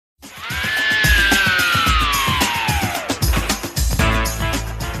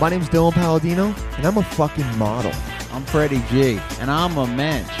My name's Dylan Palladino, and I'm a fucking model. I'm Freddie G, and I'm a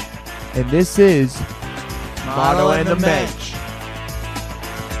mensch. And this is Model and the Mensch.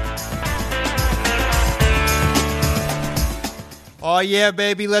 Oh, yeah,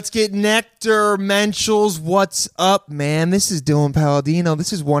 baby. Let's get nectar. Menschels, what's up, man? This is Dylan Palladino.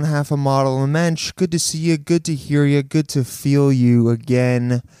 This is one half of Model and Mensch. Good to see you. Good to hear you. Good to feel you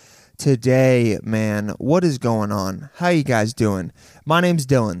again today, man. What is going on? How you guys doing? My name's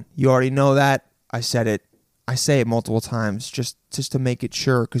Dylan. You already know that. I said it. I say it multiple times just to make it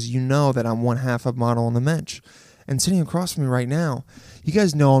sure, because you know that I'm one half of Model and the Mensch. And sitting across from me right now, you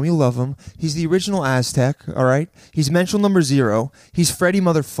guys know him, you love him. He's the original Aztec, all right? He's Menschel number 0. He's Freddie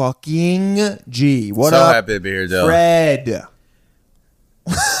motherfucking G. What up? So happy to be here, Dylan. Fred.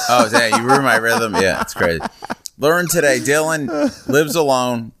 Oh, yeah, you ruined my rhythm? Yeah, it's crazy. Learn today, Dylan lives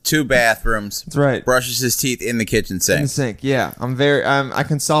alone, 2 bathrooms. That's right. Brushes his teeth in the kitchen sink. In the sink, yeah. I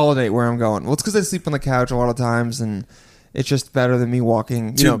consolidate where I'm going. Well, it's because I sleep on the couch a lot of times, and it's just better than me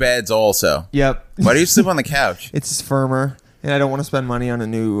walking. 2 beds also. Yep. Why do you sleep on the couch? It's firmer, and I don't want to spend money on a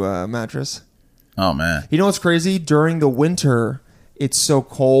new mattress. Oh, man. You know what's crazy? During the winter, it's so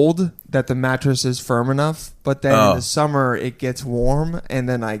cold that the mattress is firm enough, but then in the summer, it gets warm, and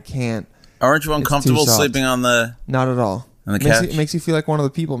then I can't. Aren't you uncomfortable sleeping on the Not at all. On the couch? It makes you feel like one of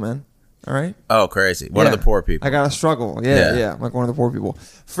the people, man. All right? Oh, crazy. One of the poor people. I got to struggle. Yeah. Like one of the poor people.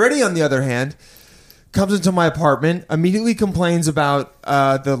 Freddie, on the other hand, comes into my apartment, immediately complains about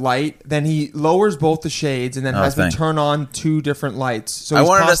the light, then he lowers both the shades, and then has me turn on 2 different lights. So I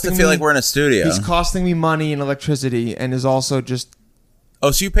wanted us to feel like we're in a studio. He's costing me money and electricity, and is also just... Oh,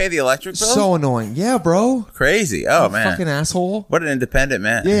 so you pay the electric bill? So annoying. Yeah, bro. Crazy. Oh, man. Fucking asshole. What an independent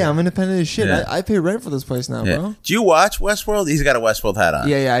man. Yeah, I'm independent as shit. Yeah. I pay rent for this place now, bro. Do you watch Westworld? He's got a Westworld hat on.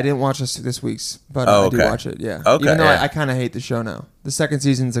 Yeah, I didn't watch this week's, but I do watch it, yeah. Okay, even though I kind of hate the show now. The second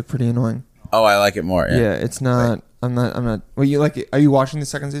season's like pretty annoying. Oh, I like it more. Yeah, it's not... I'm not... Well, you like it? Are you watching the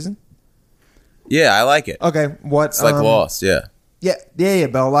second season? Yeah, I like it. Okay, what... It's like Lost, yeah. Yeah,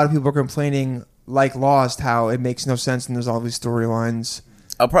 but a lot of people are complaining, like Lost, how it makes no sense and there's all these storylines.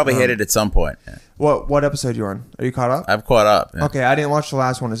 I'll probably hit it at some point. Yeah. What episode you on? Are you caught up? I've caught up. Yeah. Okay, I didn't watch the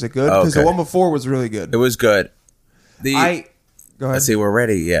last one. Is it good? Because the one before was really good. It was good. Go ahead. Let's see, we're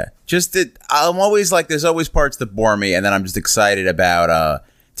ready. Yeah. I'm always like, there's always parts that bore me, and then I'm just excited about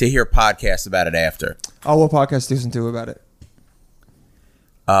to hear podcasts about it after. Oh, what podcast do you listen to about it?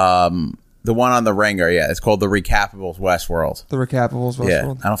 The one on the Ringer, yeah. It's called The Recapables Westworld. The Recapables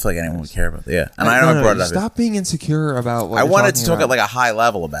Westworld? Yeah. I don't feel like anyone would care about that. Yeah. And I know I brought it up. Stop being insecure about what I you're wanted to talk about. at like a high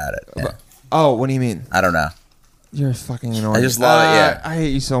level about it. Yeah. Oh, what do you mean? I don't know. You're fucking annoying. I just love it, yeah. I hate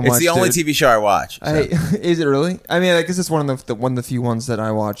you so much, It's the only TV show I watch. So. Is it really? I mean, I guess it's one of the few ones that I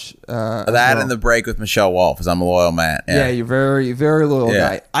watch. That and The Break with Michelle Wolf, because I'm a loyal man. Yeah, you're very, very loyal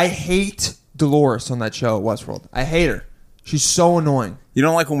guy. I hate Dolores on that show, Westworld. I hate her. She's so annoying. You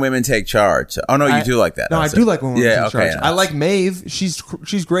don't like when women take charge. Oh, no, you do like that. No, I do like when women take charge. No. I like Maeve. She's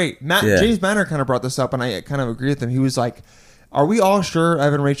great. James Manner kind of brought this up, and I kind of agree with him. He was like, are we all sure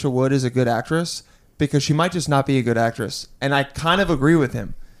Evan Rachel Wood is a good actress? Because she might just not be a good actress. And I kind of agree with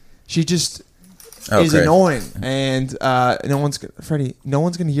him. She just is annoying. And no one's going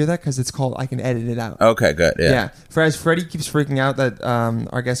to hear that because it's called, I can edit it out. Okay, good. Yeah. Freddie keeps freaking out that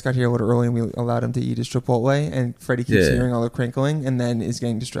our guest got here a little early and we allowed him to eat his Chipotle. And Freddie keeps hearing all the crinkling and then is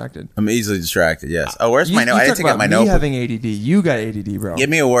getting distracted. I'm easily distracted, yes. Oh, where's my note? I didn't take out my notebook. You having ADD. You got ADD, bro. Give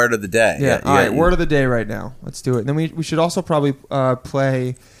me a word of the day. Yeah. All right, word of the day right now. Let's do it. And then we should also probably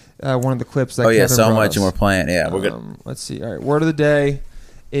play... one of the clips that Kevin so brought much, us. and we're playing. Yeah, we're good. Let's see. All right, word of the day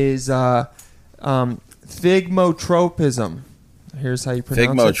is thigmotropism. Here's how you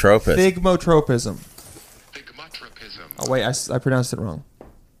pronounce Thigmotropism. it. Thigmotropism. Thigmotropism. Oh wait, I pronounced it wrong.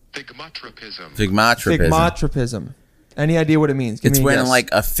 Thigmotropism. Thigmotropism. Any idea what it means? Give It's me a when guess. like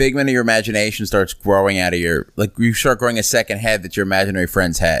a figment of your imagination starts growing out of your, like you start growing a second head that's your imaginary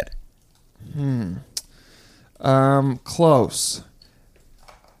friend's head. Close.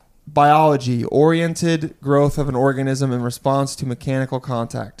 Biology, oriented growth of an organism in response to mechanical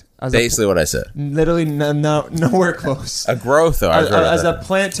contact. Basically what I said. Literally nowhere close. A growth, though. As a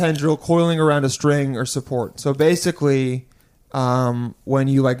plant tendril coiling around a string or support. So basically, when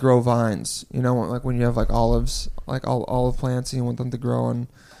you like grow vines, you know, like when you have like olives, like olive plants, and you want them to grow on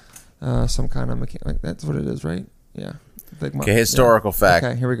some kind of like that's what it is, right? Yeah. Okay, historical fact.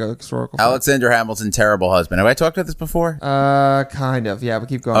 Okay, here we go. Historical Alexander Hamilton, terrible husband. Have I talked about this before? Kind of. Yeah, but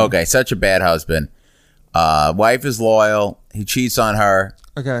keep going. Okay, such a bad husband. Wife is loyal. He cheats on her.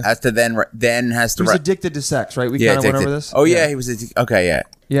 Okay. Has to then has to. He was addicted to sex, right? We kind of went over this. Oh yeah, he was. Okay, yeah.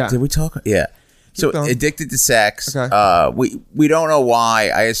 Yeah. Did we talk? Yeah. So going. addicted to sex. Okay. We don't know why.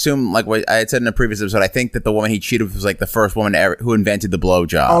 I assume, like what I had said in a previous episode, I think that the woman he cheated with was like the first woman ever who invented the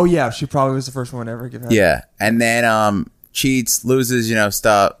blowjob. Oh yeah, she probably was the first one to ever give head. Yeah, and then cheats, loses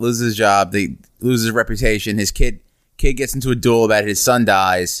stuff, loses his job, loses his reputation. His kid gets into a duel about it. His son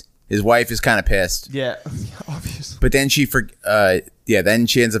dies. His wife is kind of pissed. Yeah, obviously. But then then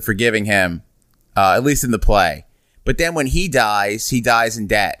she ends up forgiving him, at least in the play. But then when he dies in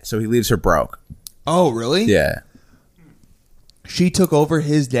debt, so he leaves her broke. Oh really? Yeah. She took over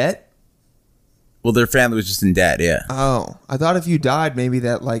his debt. Well, their family was just in debt. Yeah. Oh, I thought if you died, maybe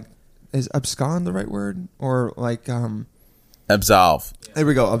that like is abscond the right word or like Absolve. There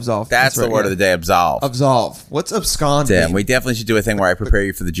we go. Absolve. That's the right, word yeah. of the day. Absolve. Absolve. What's abscond? Damn, mean? we definitely should do a thing where I prepare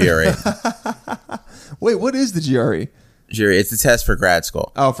you for the GRE. Wait, what is the GRE? GRE, it's a test for grad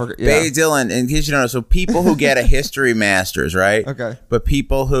school. Oh, for yeah. Bay Dylan, in case you don't know, so people who get a history master's, right? Okay. But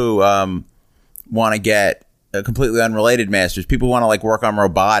people who want to get a completely unrelated master's, people who want to like work on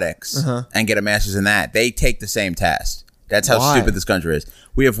robotics and get a master's in that, they take the same test. That's how Why? stupid this country is.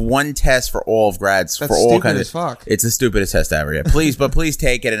 We have one test for all of grads. That's for all stupid kinds as fuck. It's the stupidest test ever. Yeah, please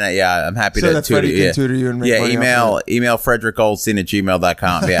take it, and I'm happy So to that's tutor Freddie you. can tutor you and make money off email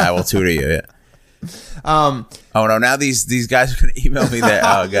frederickgoldstein@gmail.com. Yeah, I will tutor you. Yeah. Oh no! Now these guys are going to email me that.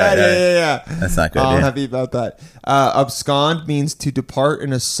 Oh god, yeah. That's not good. I'm yeah. happy about that. Abscond means to depart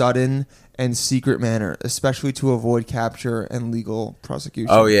in a sudden and secret manner, especially to avoid capture and legal prosecution.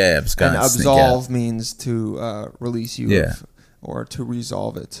 Oh yeah, abscond. And sneak absolve out. means to release you Yeah. or to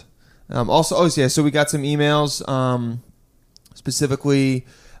resolve it. So we got some emails. Specifically,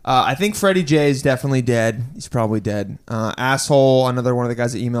 I think Freddie J is definitely dead. He's probably dead. Asshole, another one of the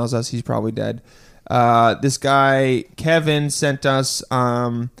guys that emails us, he's probably dead. This guy, Kevin, sent us,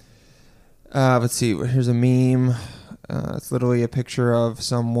 let's see, here's a meme. It's literally a picture of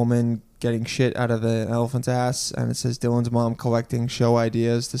some woman getting shit out of an elephant's ass, and it says Dylan's mom collecting show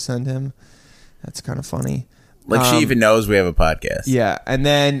ideas to send him. That's kind of funny. Like she even knows we have a podcast. Yeah, and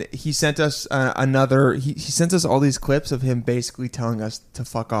then he sent us he sent us all these clips of him basically telling us to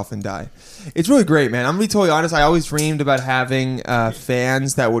fuck off and die. It's really great, man. I'm gonna be totally honest. I always dreamed about having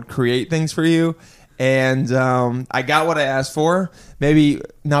fans that would create things for you, and I got what I asked for. Maybe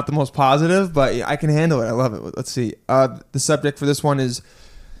not the most positive, but I can handle it. I love it. Let's see. The subject for this one is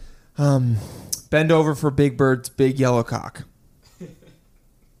bend over for Big Bird's big yellow cock.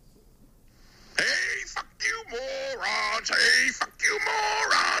 Hey, fuck you, morons. Hey, fuck you,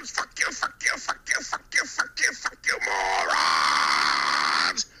 morons. Fuck you, fuck you, fuck you, fuck you, fuck you, fuck you,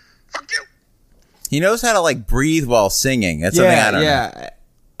 morons. Fuck you. He knows how to like breathe while singing. That's something I don't know. Yeah.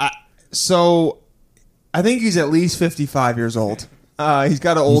 So I think he's at least 55 years old. He's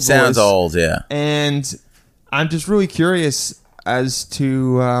got an old He sounds voice. old, yeah. And I'm just really curious as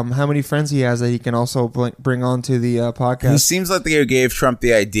to how many friends he has that he can also bring onto the He podcast. seems like the guy who gave Trump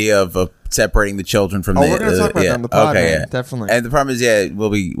the idea of separating the children from the. we're going to talk about that on the pod, okay, man. yeah. Definitely. And the problem is,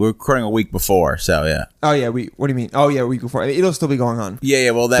 we're recording a week before, so yeah. Oh, yeah. What do you mean? Oh, yeah, a week before. It'll still be going on.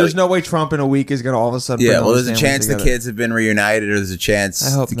 Yeah. Well, There's no way Trump in a week is going to all of a sudden bring Yeah, all well, his there's a family chance the together. kids have been reunited, or there's a chance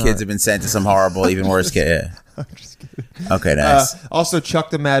I hope the not. kids have been sent to some horrible, even worse kid. Yeah. I'm just kidding. Okay, nice. Also,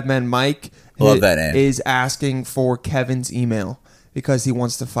 Chuck the Madman Mike Love that name. is asking for Kevin's email because he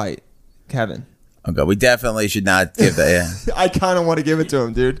wants to fight Kevin. Okay, we definitely should not give that. Yeah. I kind of want to give it to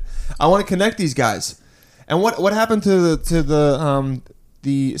him, dude. I want to connect these guys. And what happened to the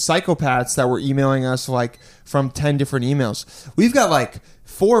psychopaths that were emailing us like from 10 different emails? We've got like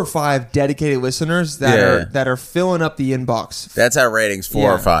 4 or 5 dedicated listeners that are filling up the inbox. That's our ratings,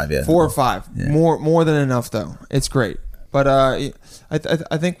 4 or 5. Yeah, 4 or 5. Yeah. More than enough though. It's great. But I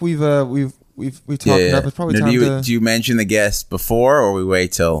think we've talked enough. It's probably Now, time to. do you mention the guest before, or we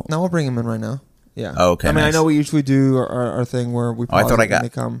wait till? No, we'll bring him in right now. Yeah. Oh, okay, I mean, nice. I know we usually do our thing where we. I Pause thought I it when got- they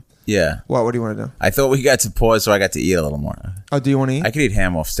come. Yeah, What do you want to do? I thought we got to pause, so I got to eat a little more. Oh, do you want to eat I could eat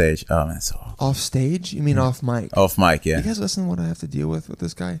ham off stage. Oh man, so off stage? You mean off mic? off mic. You Yeah. guys listen to what I have to deal with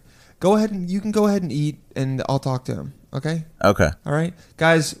this guy. You can go ahead and eat, and I'll talk to him. Okay. Okay. All right,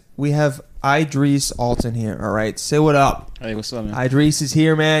 guys. We have Idris Alton here. All right, say what up. Hey, what's up, man? Idris is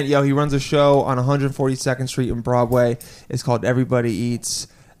here, man. Yo, he runs a show on 142nd Street in Broadway. It's called Everybody Eats.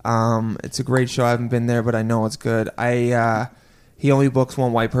 It's a great show. I haven't been there, but I know it's good. He only books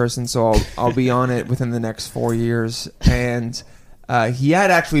one white person, so I'll be on it within the next 4 years. And he had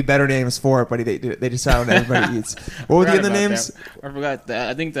actually better names for it, but they decided on Everybody Eats. What were the other names? I forgot.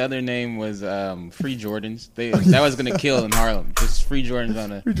 I think the other name was Free Jordans. That was gonna kill in Harlem. Just Free Jordans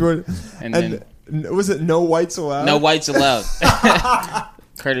on a. Jordan. And was it No Whites Allowed? No whites allowed.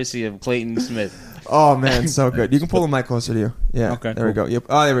 Courtesy of Clayton Smith. Oh man, so good. You can pull the mic closer to you. Yeah. Okay, There we go. Yep.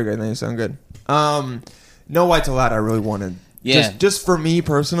 Oh, there we go. Now you sound good. No whites allowed. I really wanted. Yeah. Just for me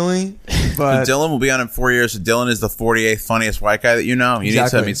personally, but Dylan will be on in 4 years. So Dylan is the 48th funniest white guy that you know. You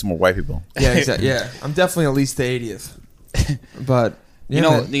Exactly. need to meet some more white people. yeah, exactly. Yeah, I'm definitely at least the 80th. But yeah,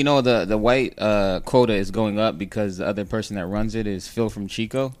 man. You know the white quota is going up because the other person that runs it is Phil from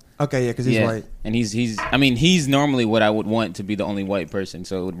Chico. Okay, yeah, because he's white. And he's normally what I would want to be the only white person,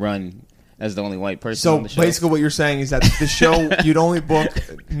 so it would run as the only white person So on the show. basically, what you're saying is that the show you'd only book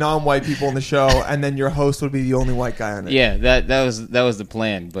non-white people in the show, and then your host would be the only white guy on it. Yeah, that was the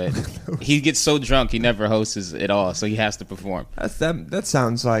plan, but he gets so drunk he never hosts at all, so he has to perform. That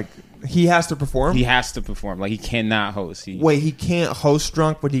sounds like he has to perform. He has to perform. Like he cannot host. Wait, he can't host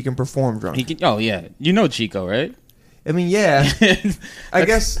drunk, but he can perform drunk. He can. Oh yeah, you know Chico, right? I mean, yeah. I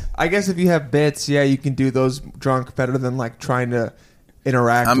guess if you have bits, yeah, you can do those drunk better than like trying to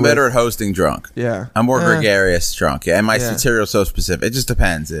interact. I'm better at hosting drunk. Yeah, I'm more gregarious drunk. Yeah, and my Yeah. material's so specific. It just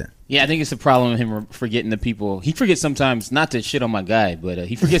depends. Yeah. Yeah, I think it's a problem with him forgetting the people. He forgets sometimes, not to shit on my guy, but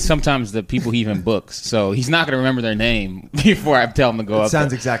he forgets sometimes the people he even books. So he's not going to remember their name before I tell him to go It up sounds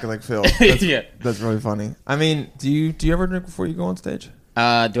there. exactly like Phil. That's, Yeah. that's really funny. I mean, do you ever drink before you go on stage?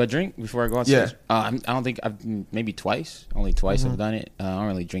 Do I drink before I go on Yeah. stage? I don't think I've maybe twice. Only twice I've done it. I don't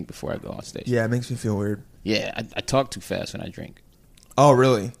really drink before I go on stage. Yeah, it makes me feel weird. Yeah, I talk too fast when I drink. Oh,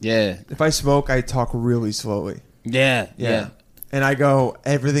 really? Yeah. If I smoke, I talk really slowly. Yeah. And I go,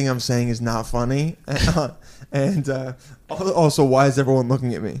 everything I'm saying is not funny. And also, why is everyone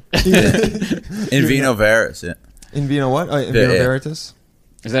looking at me? In Vino Veris. Yeah. In Vino what? In Vino yeah. Veritas?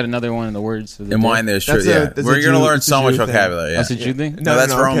 Is that another one of the words? Of the In day? wine, there's truth. That's a- Yeah, that's we're a going to Jew- learn it's a so much Jew thing. vocabulary. Yeah. That's a Jew thing? No,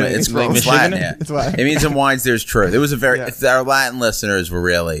 that's I'm Roman. kidding. It's Like Latin. Michigan? Yeah, It's Latin. It means in wines there's truth. It was a very. Yeah. If our Latin listeners were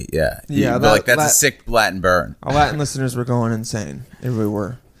really, yeah, Yeah, you'd be like that's a Lat- sick Latin burn. Our Latin listeners were going insane. They really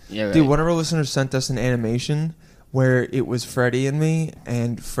were. Yeah, right. Dude, one of our listeners sent us an animation where it was Freddie and me,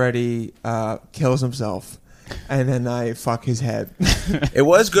 and Freddie kills himself, and then I fuck his head. It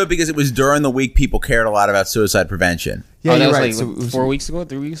was good because it was during the week people cared a lot about suicide prevention. Yeah, that you're was right. like So it was 4 weeks ago,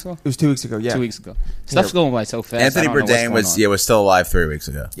 3 weeks ago? It was 2 weeks ago. Yeah, 2 weeks ago. Stuff's going by so fast. Anthony I don't know what's Bourdain going on. was still alive 3 weeks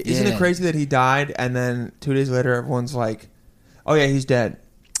ago. Isn't it Yeah. crazy that he died, and then 2 days later, everyone's like, "Oh yeah, he's dead."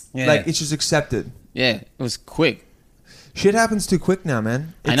 Yeah. Like it's just accepted. Yeah, it was quick. Shit happens too quick now,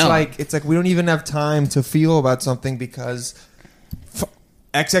 man. I know. It's like we don't even have time to feel about something because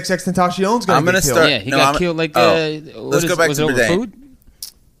XXX Tentacion's I'm gonna gonna get killed. start- Yeah, he No, got I'm- killed like. oh. Let's go back was to it over Bourdain. food?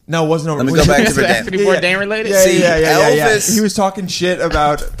 No, it wasn't over. Let me go back to Was it Bourdain. Anthony Bourdain related? Yeah, See, yeah. Elvis- He was talking shit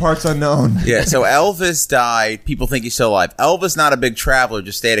about parts unknown. Yeah, so Elvis died. People think he's still alive. Elvis, not a big traveler,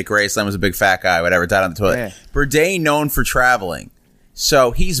 just stayed at Graceland, was a big fat guy, whatever, died on the toilet. Yeah. Bourdain, known for traveling.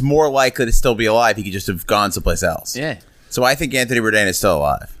 So he's more likely to still be alive. He could just have gone someplace else. Yeah. So I think Anthony Bourdain is still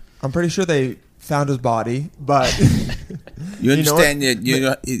alive. I'm pretty sure they found his body, but You know understand? what? You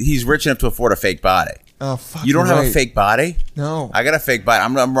know, he's rich enough to afford a fake body. oh fuck, You don't you're have a right. fake body? No, I got a fake body.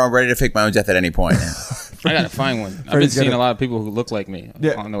 I'm ready to fake my own death at any point. I gotta find one. I've been Freddie's seeing gonna- a lot of people who look like me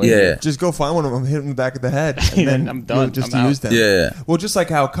Yeah. on the way Yeah. here. just go find one of them, hit him in the back of the head, and then I'm done. Just I'm use out. them. Yeah. Well, just like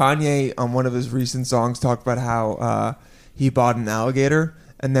how Kanye on one of his recent songs talked about how he bought an alligator.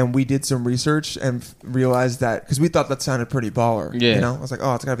 And then we did some research and realized that because we thought that sounded pretty baller. Yeah. You know, I was like,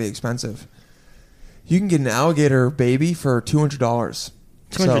 oh, it's got to be expensive. You can get an alligator baby for $200.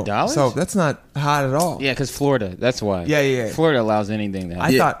 $200? So that's not hot at all. Yeah, because Florida. That's why. Yeah. Florida allows anything to I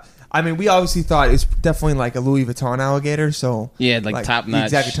happen. thought. I mean, we obviously thought it's definitely like a Louis Vuitton alligator. So Yeah, like top-notch-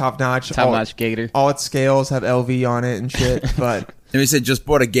 exactly top notch, Top-notch gator. All its scales have LV on it and shit. But And we said just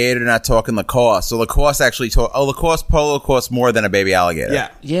bought a gator, not talking Lacoste. So Lacoste actually Lacoste polo costs more than a baby alligator. yeah,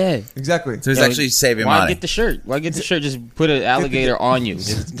 Yeah. exactly. So he's Yo, actually saving Why money. get the shirt? Why get the shirt? Just put an alligator on you.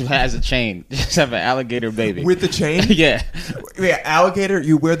 Just has a chain. Just have an alligator baby. With the chain, yeah. yeah, alligator.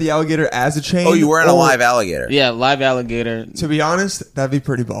 You wear the alligator as a chain. Oh, you wearing a or- live alligator? Yeah, live alligator. To be honest, that'd be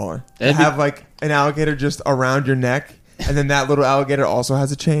pretty baller. To That'd be- have like an alligator just around your neck, and then that little alligator also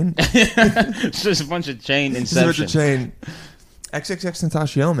has a chain. It's just a bunch of chain Just with inception. the chain. XXX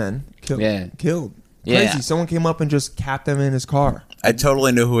Tentacion, man, killed. Yeah. Crazy. Someone came up and just capped him in his car. I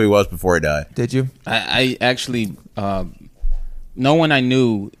totally knew who he was before he died. Did you? I actually, no one I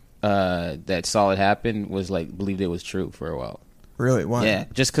knew that saw it happen was like believed it was true for a while. Really? Why? Yeah,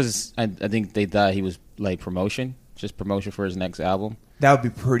 just because I think they thought he was like promotion for his next album. That would be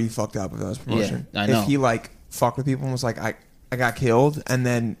pretty fucked up if that was promotion. Yeah, I know. If he like fucked with people and was like, I got killed, and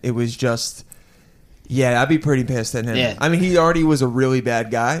then it was just. Yeah, I'd be pretty pissed at him. Yeah. I mean, he already was a really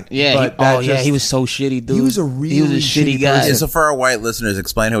bad guy. Yeah. but that just- he was so shitty, dude. He was a really shitty person. Yeah, so for our white listeners,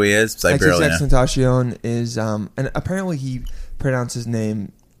 explain who he is. 'Cause I barely XXX know. Tentacion is, and apparently he pronounced his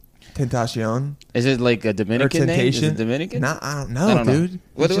name Tentacion. Is it like a Or Dominican name? Is Temptation. it Dominican? Nah, I don't know, I don't know. dude.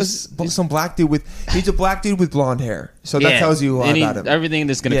 What He's was- just some black dude he's a black dude with blonde hair. So that tells you a lot And about him. Everything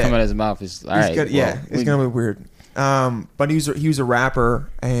that's gonna Yeah. come out of his mouth is all He's right. gonna- yeah, well, it's gonna be weird. But he was a rapper,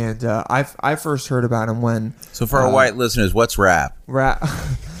 and I first heard about him when So for our white listeners, what's rap? rap.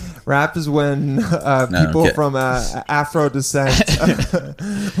 Rap is when people okay. from Afro descent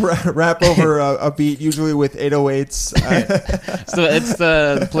rap over a beat, usually with 808s. So it's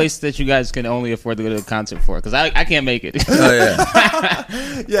the place that you guys can only afford to go to a concert for, because I can't make it. Oh yeah.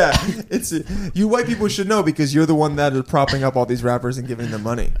 Yeah, it's you white people should know because you're the one that is propping up all these rappers and giving them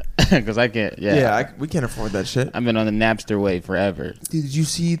money. Because I can't. Yeah, We can't afford that shit. I've been on the Napster way forever. Did you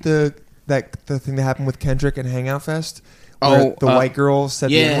see the thing that happened with Kendrick and Hangout Fest? Oh, Where the white girl said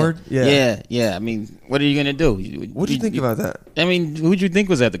the Yeah, N-word? yeah. I mean, what are you gonna do? What do you think about that? I mean, who'd you think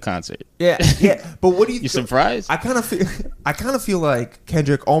was at the concert? Yeah. But what do you? You surprised? I kind of feel like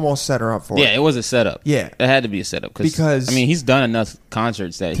Kendrick almost set her up for Yeah, it. it was a setup. Yeah. It had to be a setup Because- I mean, he's done enough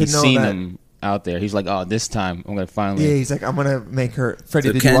concerts that To he's know seen that- them out there. He's like, oh, this time I'm gonna Yeah, finally. he's like, I'm gonna make her. Freddie,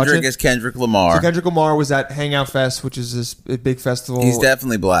 So did you watch Kendrick it? is Kendrick Lamar. So Kendrick Lamar was at Hangout Fest, which is this big festival. He's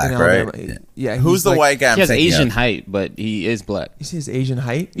definitely black, in right? Alabama. Yeah. Who's he's the like- white guy? I'm He has thinking Asian of? height, but he is black. You see his Asian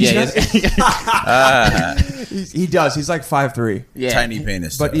height? Yeah, He does. He's like 5'3". yeah. Tiny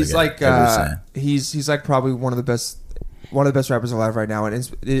penis. But though, he's I like get what you're saying. he's like probably one of the best rappers alive right now, and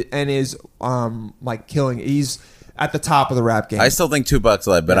is like killing. He's at the top of the rap game. I still think $2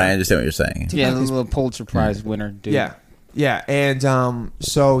 alive, but Yeah. I understand what you're saying. Yeah, the little Pulitzer Prize winner, dude. yeah, and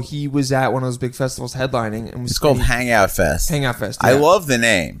so he was at one of those big festivals headlining, and was It's called Hangout Fest. Hangout Fest. I yeah. love the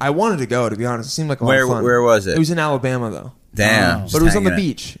name. I wanted to go, to be honest. It seemed like a lot of fun. Where was it? It was in Alabama though, Damn. but it was on the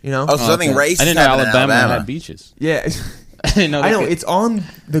beach. You know. Oh, so something okay. racist I didn't know happened in Alabama had beaches. Yeah, I didn't know. I they know could- it's on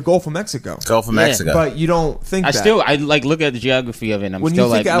the Gulf of Mexico, Gulf of Yeah, Mexico. but you don't think I that. still like look at the geography of it, and I'm When still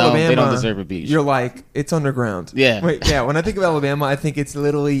you think like, Alabama, no, they don't deserve a beach. You're like, it's underground. Yeah. Wait, yeah. When I think of Alabama, I think it's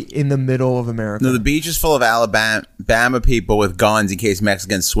literally in the middle of America. No, the beach is full of Alabama people with guns in case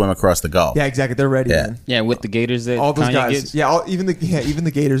Mexicans swim across the Gulf. Yeah, exactly. They're ready, Yeah. man. Yeah, with the Gators that All those Kanye guys. gets. Yeah, even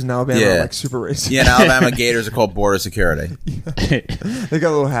the Gators in Alabama Yeah. are like super racist. Yeah, and Alabama Gators are called border security. They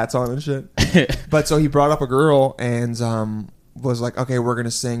got little hats on and shit. But so he brought up a girl and was like, okay, we're gonna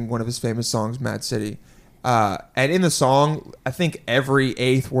sing one of his famous songs, Mad City. And in the song, I think every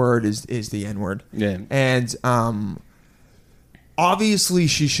eighth word is the N word. Yeah. And obviously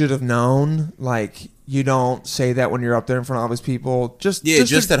she should have known, like, you don't say that when you're up there in front of all these people. Just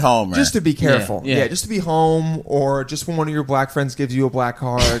at home, right? Just to be careful. Yeah, Yeah, yeah. just to be home, or just when one of your black friends gives you a black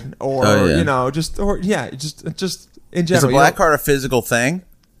card, or Oh, yeah. you know, just in general. Is a you black know? card a physical thing?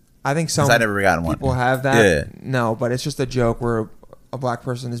 I think some 'Cause I never gotten one. people have that. Yeah. No, but it's just a joke where a black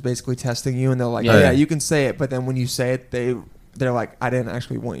person is basically testing you, and they're like, Yeah. "Oh, yeah, you can say it," but then when you say it, they're like, "I didn't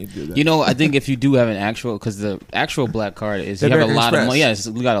actually want you to do that." You know, I think if you do have an actual, because the actual black card is The you have a American lot Express. of money. Yes,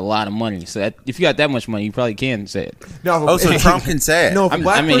 you got a lot of money. So if you got that much money, you probably can say it. No, Oh, so Trump can say it. No, if a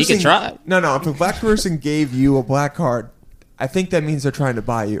black I mean, he person, can try. No, if a black person gave you a black card, I think that means they're trying to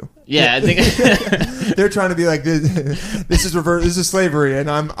buy you. Yeah, I think. They're trying to be like, this is reverse, this is slavery, and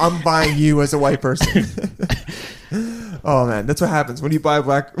I'm buying you as a white person. Oh man, that's what happens when you buy a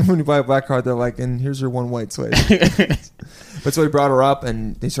black card. They're like, and here's your one white slave. But so he brought her up,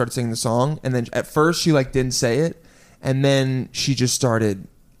 and they started singing the song, and then at first she like didn't say it, and then she just started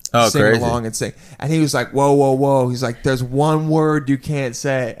singing crazy. along and sing, and he was like, whoa, whoa, whoa. He's like, there's one word you can't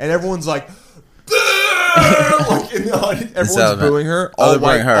say, and everyone's like. Like, everyone's So, booing her. oh, they're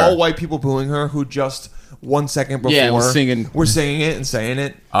booing her. All white people booing her who just 1 second before Yeah, was singing. were singing it and saying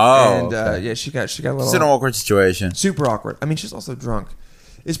it. Oh, and okay. yeah, she got a It's an little awkward situation. super awkward. I mean, she's also drunk.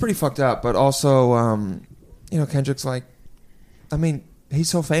 It's pretty fucked up, but also, Kendrick's like, I mean, he's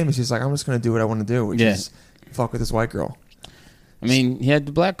so famous. He's like, I'm just gonna do what I want to do, which Yeah. is fuck with this white girl. I mean, he had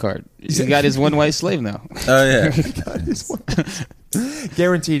the black card. He got his one white slave now. Oh yeah.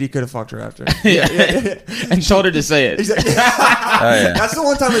 Guaranteed, he could have fucked her after. And told her to say it. Exactly. Oh yeah. That's the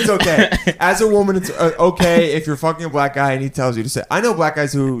one time it's okay. As a woman, it's okay if you're fucking a black guy and he tells you to say it. I know black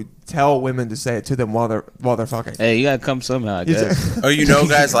guys who tell women to say it to them while they're fucking. Hey, you gotta come somehow, I guess. Oh, you know,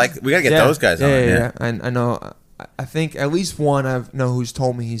 guys, like we gotta get those guys on. Yeah. I know. I think at least one I know who's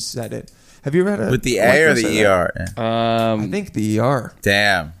told me he's said it. Have you ever had a With the white A or girl the say that? ER? Yeah. I think the ER.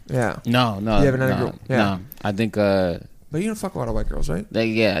 Damn. Yeah, No, You haven't had a no, girl- yeah. no. I think, but you don't fuck a lot of white girls, right?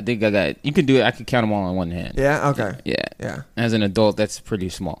 I think I got. You can do it. I can count them all on one hand. Yeah. Okay. Yeah. Yeah. As an adult, that's pretty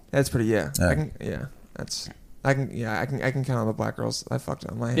small. That's pretty. Yeah. Yeah. I can count on the black girls I fucked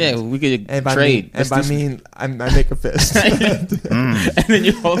on my hand. Yeah, we could And by trade. Me, and by Let's do mean, I make a fist. and then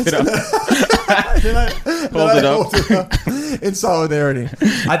you hold it up. Hold it up. In solidarity.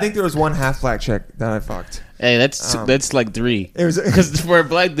 I think there was one half black chick that I fucked. Hey, that's like 3. It was Because for a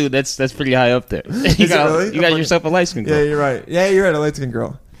black dude, that's pretty high up there. You got really? yourself a light skin girl. Yeah, you're right. Yeah, you're right. A light skinned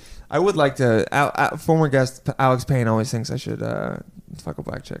girl. I would like to. Former guest Alex Payne always thinks I should fuck a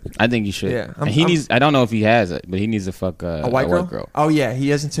black chick. I think you should. Yeah, And he needs. I don't know if he has it, but he needs to fuck A white girl? Oh yeah, he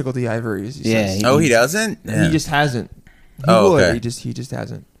hasn't tickled the ivories. He Yeah, says. He doesn't. Yeah. He just hasn't. He Oh, would. okay. He just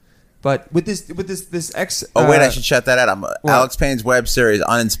hasn't. But with this ex. Oh wait, I should shut that out. Alex Payne's web series,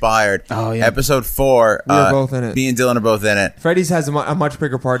 Uninspired. Oh, yeah. Episode 4. We are both in it. Me and Dylan are both in it. Freddie's has a much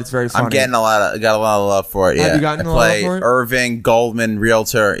bigger part. It's very funny. I'm getting a lot of love for it. Yeah, Have you gotten I a lot of play love for it? Irving Goldman,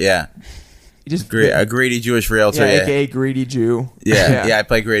 realtor. Yeah, You just a greedy Jewish realtor. yeah, Yeah, aka greedy Jew. yeah. I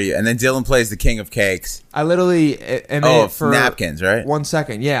play greedy, and then Dylan plays the king of cakes. I literally am in Oh, it for napkins, right? 1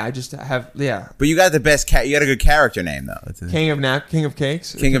 second. Yeah, I just have But you got the best. You got a good character name though. It's King of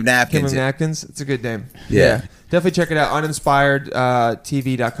Cakes. King of Napkins. King of Napkins. It's a good name. Yeah. Definitely check it out.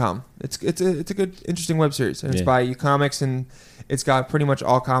 Uninspiredtv.com. It's a good, interesting web series, and it's Yeah. by comics, and it's got pretty much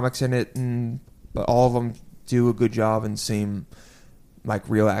all comics in it, but all of them do a good job and seem like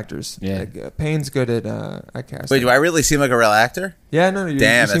real actors. Yeah. Like, Payne's good at casting. Wait, do I really seem like a real actor? Yeah, no, you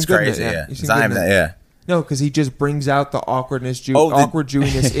Damn, seem that's good in it, crazy. Yeah, You seem 'Cause good I'm in it. that. Yeah. No, because he just brings out the awkwardness, Oh, the- awkward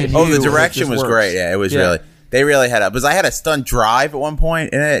Jewiness in Oh, you. the and it direction just was works. great. Yeah, it was really. They really had because I had a stunt drive at one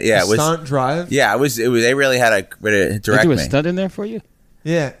point in it. Yeah, it was. Stunt drive. Yeah, it was. They really had a They direct do a me. stunt in there for you?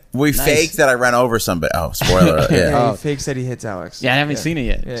 Yeah. We faked that I ran over somebody. Oh, spoiler! Yeah, yeah, Oh. he fakes that he hits Alex. Yeah, I haven't seen it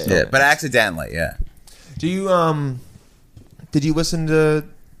yet. Yeah. yeah, but accidentally. Yeah. Do you did you listen to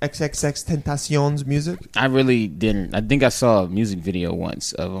XXX Tentacion's music? I really didn't. I think I saw a music video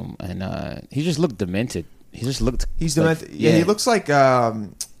once of him, and he just looked demented. He just looked. He's like, demented. Yeah, he looks like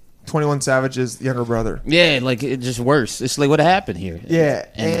 21 Savage's younger brother. Yeah, like it just worse. It's like what happened here. Yeah,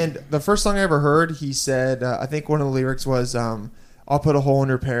 and the first song I ever heard, he said, I think one of the lyrics was, "I'll put a hole in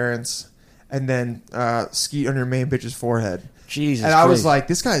your parents, and then skeet on your main bitch's forehead." Jesus. And I was Christ. like,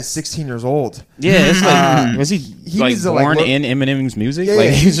 "This guy is 16 years old." yeah, it's like was he like needs to, like, born look- in Eminem's music? Yeah, like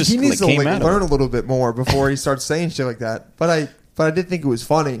yeah, he was just he needs like, to came like, out learn of a little bit more before he starts saying shit like that. But I did think it was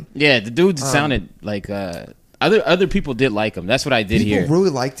funny. Yeah, the dude sounded like other people did like him. That's what I did People hear. really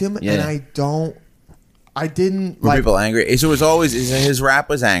liked him, Yeah. and I didn't Were like. people angry? So it was always his rap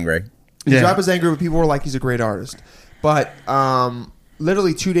was angry. His Yeah. rap was angry, but people were like, he's a great artist. But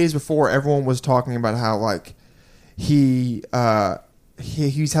literally 2 days before, everyone was talking about how like he's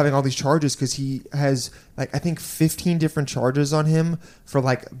having all these charges because he has like I think 15 different charges on him for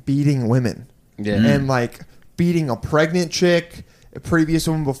like beating women. Yeah. And like beating a pregnant chick, a previous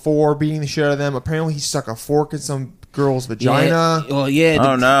woman before, beating the shit out of them. Apparently, he stuck a fork in some girl's vagina. Yeah. Well, yeah.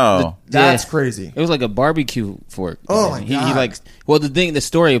 Oh, no. That's yeah. crazy. It was like a barbecue fork. Oh, my He God. like. Well, the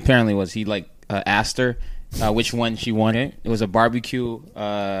story apparently was he like asked her which one she wanted. It was a barbecue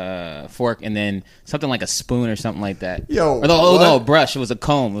fork and then something like a spoon or something like that. Yo, Or no, what? a brush. It was a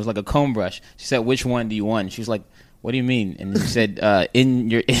comb. It was like a comb brush. She said, "Which one do you want?" She was like, "What do you mean?" And she said, "In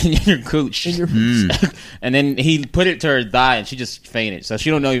your cooch." And then he put it to her thigh, and she just fainted. So she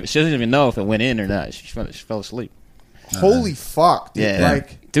doesn't even know if it went in or not. She fell asleep. Holy fuck, dude. Yeah,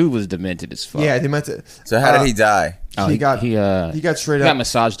 Like, dude was demented as fuck. yeah, they meant to. So how did he die? Oh, he got he got straight got up.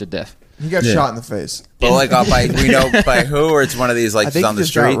 massaged to death. He got Yeah. shot in the face. But like by we know by who, or it's one of these like I think on he the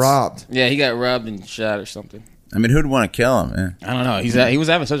just got streets. robbed. Yeah, he got robbed and shot or something. I mean, who'd want to kill him? Man? I don't know. He was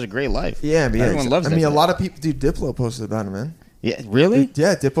having such a great life. Yeah, but yeah, Everyone loves I that mean, a guy. lot of people. Dude, Diplo posted about him, man. Yeah, really?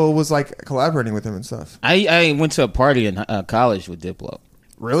 Yeah, Diplo was like collaborating with him and stuff. I went to a party in college with Diplo.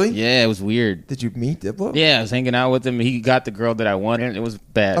 Really? Yeah, it was weird. Did you meet Diplo? Yeah, I was hanging out with him. He got the girl that I wanted. It was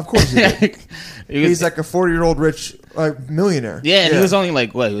bad. Of course he did. He was- He's like a 40-year-old rich millionaire. yeah, and he was only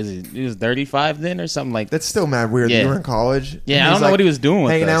like what was he was 35 then or something like that. That's still mad weird. Yeah. You were in college. Yeah, and I he's, don't know what he was doing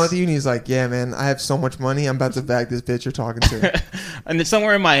with hanging out us. with you, and he's like, "Yeah, man, I have so much money. I'm about to bag this bitch you're talking to." And then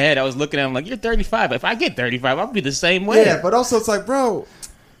somewhere in my head, I was looking at him like, "You're 35. If I get 35, I'll be the same way." Yeah, but also it's like, bro,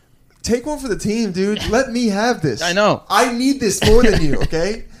 take one for the team, dude. Let me have this. I know. I need this more than you.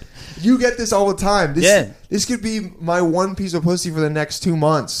 Okay. You get this all the time. This could be my one piece of pussy for the next 2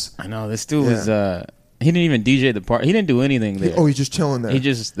 months. I know this dude was. He didn't even DJ the party. He didn't do anything there. Oh, he's just chilling there. He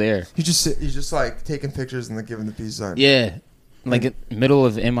just there. He's just like taking pictures and then giving the peace sign. Yeah, like in middle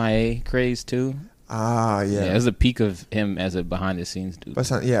of MIA craze too. Ah, yeah. Yeah, it was the peak of him as a behind the scenes dude.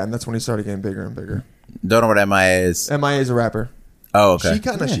 Yeah, and that's when he started getting bigger and bigger. Don't know what MIA is. MIA is a rapper. Oh, okay. She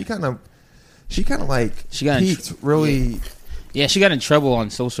kind of like She got in peaked really. Yeah, she got in trouble on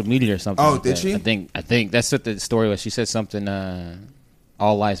social media or something. Oh, like did that. she? I think that's what the story was. She said something,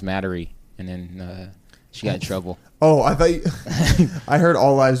 all lives mattery, and then She got in trouble. Oh, I thought you, I heard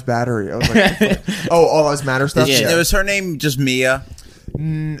All Lives Battery. I was like, oh, All Lives Matter stuff. Yeah. Was her name just Mia?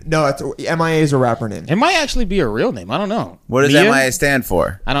 No, it's MIA is a rapper name. It might actually be a real name. I don't know. What does Mia? MIA stand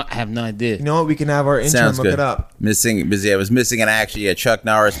for? I have no idea. You know what? We can have our intern Sounds look good. it up. It was missing in action. Yeah, Chuck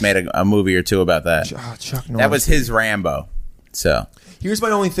Norris made a movie or two about that. Oh, Chuck Norris. That was his Rambo. So Here's my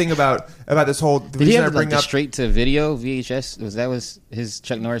only thing about this whole. The Did he reason have I bring like the up straight to video VHS? Was his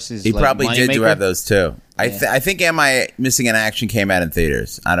Chuck Norris's? he like, probably money did maker? have those too. Yeah. I think MIA Missing in Action came out in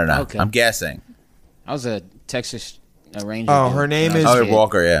theaters. I don't know. Okay. I'm guessing. I was a Texas Ranger. Oh, dude her name when is- I was a Oh, kid.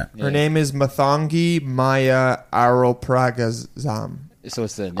 Walker. Yeah. her name is Mathangi Maya Aropragazam. So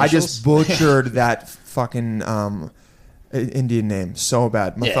it's the initials? I just butchered that fucking Indian name so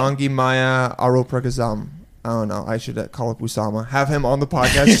bad. Yeah. Mathangi Maya Aropragazam. I don't know. I should call up Usama. Have him on the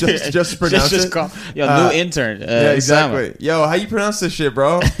podcast just to pronounce just it. Call, yo, Uh, new intern. Yeah, Usama. exactly. Yo, how you pronounce this shit,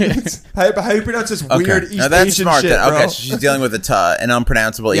 bro? how you pronounce this weird East Now that's Asian smart. shit, Then. bro? Okay, so she's dealing with an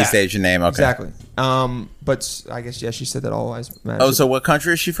unpronounceable Yeah, East Asian name. Okay. Exactly. But I guess she said that all lives matter. Oh, so what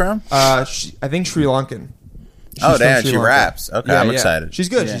country is she from? I think Sri Lankan. She's Oh, from damn, Sri she Lanka. raps. Okay, I'm excited. She's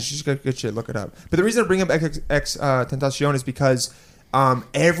good. Yeah. She's got good shit. Look it up. But the reason I bring up X Tentacion is because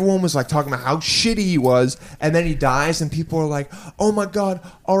everyone was like talking about how shitty he was, and then he dies, and people are like, "Oh my god,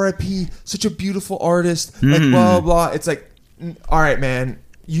 R.I.P. Such a beautiful artist." Like blah blah blah. It's like, all right, man,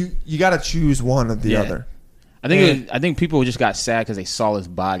 you got to choose one or the Yeah. other. I think I think people just got sad because they saw his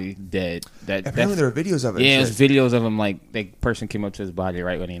body dead. Apparently, there are videos of it. yeah, and there's shit. videos of him like the person came up to his body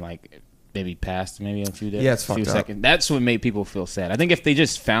right when he like maybe passed maybe a few days. Yeah, it's a few fucked up. seconds. That's what made people feel sad. I think if they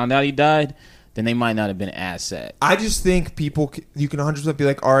just found out he died, then they might not have been as sad. I just think you can 100% be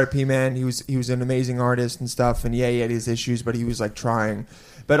like, R.I.P. man, he was an amazing artist and stuff, and yeah, he had his issues, but he was like trying.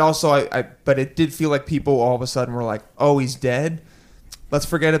 But also, but it did feel like people all of a sudden were like, oh, he's dead. Let's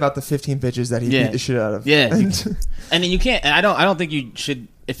forget about the 15 bitches that he beat the shit out of. Yeah, And- and then you can't. I don't think you should.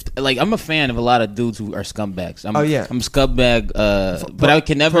 If like I'm a fan of a lot of dudes who are scumbags. I'm a scumbag. But I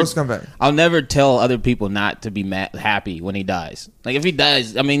can never. pro scumbag. I'll never tell other people not to be happy when he dies. Like if he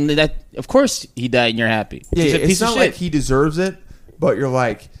dies, I mean that. Of course he died, and you're happy. yeah, He's a it's piece of not shit. like he deserves it, but you're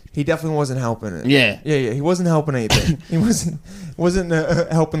like, he definitely wasn't helping it. Yeah. He wasn't helping anything. He wasn't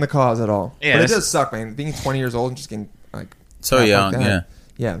helping the cause at all. Yeah, but it that's- does suck, man. Being 20 years old and just getting like So crap young, like that.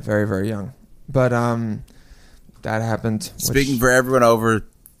 yeah. Yeah, very very young. But that happened. which- Speaking for everyone over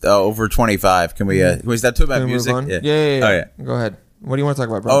 25, can we? Was that talk about Can we move music? on? Yeah. Yeah. Oh yeah. Go ahead. What do you want to talk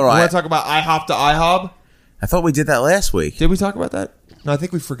about, bro? Oh, no, you I- want to talk about IHOP to IHOB? I thought we did that last week. Did we talk about that? No, I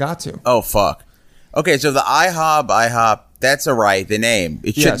think we forgot to. Oh fuck. Okay, so the IHOP, that's all right. The name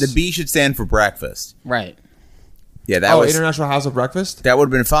it should Yes. the B should stand for breakfast. right. Yeah, that was International House of Breakfast. that would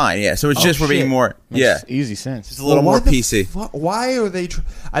have been fine. Yeah, so it's Oh, just we're being shit. more. Yeah, Makes easy sense. it's a little Well, more why the PC. Why are they?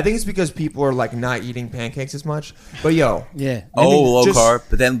 I think it's because people are like not eating pancakes as much. But yo, Yeah. Oh, low just- carb,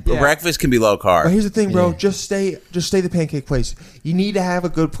 but then yeah. breakfast can be low carb. but here's the thing, bro. Yeah. Just stay the pancake place. You need to have a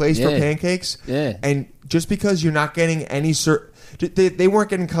good place for Yeah. pancakes. Yeah. And just because you're not getting any they weren't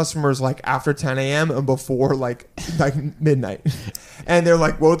getting customers like after 10 a.m. and before like midnight. And they're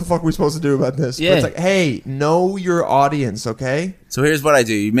like, what the fuck are we supposed to do about this? But Yeah. it's like, hey, know your audience, okay? So here's what I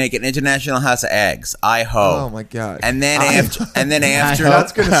do: you make an international house of eggs. I ho. Oh my god. And then after, I-ho.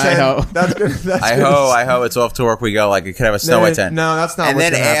 that's gonna I-ho. send. That's gonna. That's I gonna, ho. It's off to work. We go. Like it could have a snow No, white tent. no, that's not And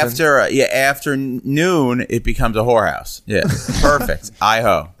what's then gonna happen. after noon, it becomes a whorehouse. Yeah, perfect. I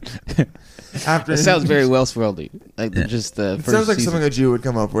ho. After It sounds very Westworldy. Like just the It first sounds like season. something a Jew would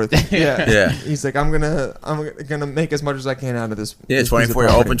come up with. Yeah. Yeah. He's like, I'm gonna make as much as I can out of this. Yeah, this piece of 24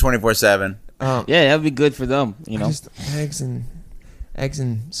 property. open 24/7. Um, Yeah, that'd be good for them. You know, just eggs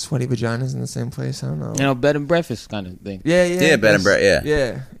and sweaty vaginas in the same place. I don't know. you know, bed and breakfast kind of thing. Yeah, Yeah, bed and breakfast.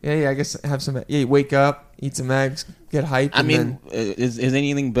 bread, Yeah. I guess have some. Yeah, you wake up, eat some eggs, get hyped. I and mean, then, is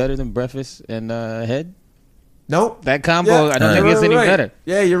anything better than breakfast and head? nope. That combo, Yeah, I don't you're think it's any right. better.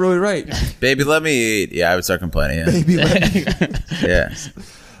 Yeah, you're really right. Baby, let me eat. Yeah, I would start complaining. Yeah. Baby, let me- Yeah.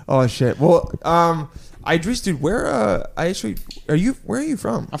 oh shit. Well, Idris, dude, where are you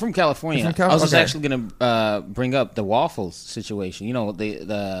from? I'm from California. You're from I was just okay. actually gonna bring up the waffles situation. You know,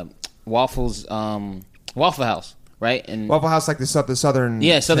 the waffles Waffle House, right? And Waffle House, like the southern.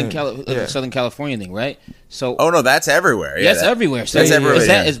 yeah, Southern Yeah. Southern California thing, right? So Oh no, that's everywhere. Yeah, yeah, it's that- everywhere. So That's everywhere. Is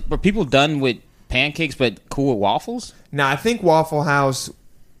that yeah. are people done with pancakes but cool with waffles? Now, I think Waffle House,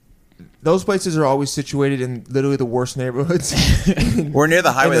 those places are always situated in literally the worst neighborhoods. We're near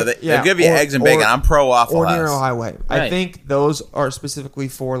the highway. And the- They'll give you or- eggs and bacon. or- I'm pro Waffle or House. near a highway. I Right. think those are specifically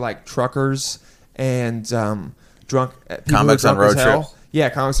for like truckers and drunk people who are Comics on drunk as road hell. trips. Yeah,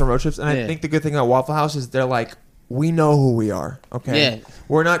 comics on road trips. And I Yeah. think the good thing about Waffle House is they're like, we know who we are. Okay, Yeah.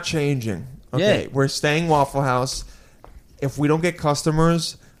 we're not changing. Okay, Yeah. we're staying Waffle House. If we don't get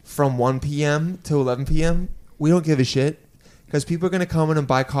customers from 1 p.m. to 11 p.m., we don't give a shit. Because people are going to come in and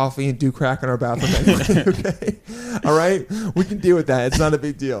buy coffee and do crack in our bathroom anyway, okay? All right? We can deal with that. It's not a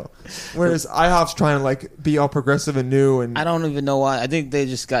big deal. Whereas IHOP's trying to, like, be all progressive and new. And I don't even know why. I think they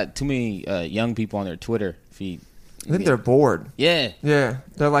just got too many young people on their Twitter feed. I think they're bored. Yeah. Yeah.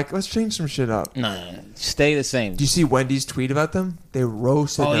 They're like, let's change some shit up. Nah, stay the same. Do you see Wendy's tweet about them? They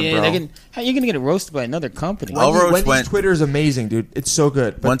roasted Oh them, yeah, bro. how you gonna get roasted by another company? I'll roast Wendy's when- Twitter is amazing, dude. It's so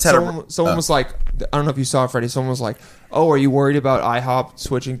good. But Once had a- someone was like, I don't know if you saw it, Freddie. Someone was like, "Oh, are you worried about IHOP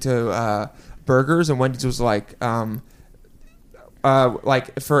switching to burgers?" And Wendy's was like,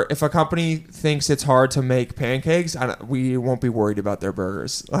 if a company thinks it's hard to make pancakes, we won't be worried about their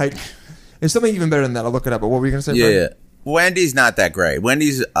burgers. Like, there's something even better than that. I'll look it up. But what were you gonna say? Yeah, Freddie? yeah. Wendy's not that great.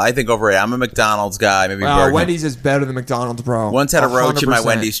 Wendy's, I think, overrated. I'm a McDonald's guy. Maybe Burger. Wendy's is better than McDonald's, bro. Once had a roach in my 100%.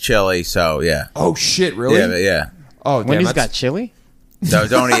 Wendy's chili, so yeah. Oh shit! Really? Yeah, but yeah. Oh, damn, Wendy's that's- got chili.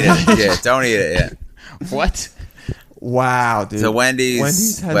 Don't eat it. Yeah, don't eat it. Yeah. What? Wow, dude. So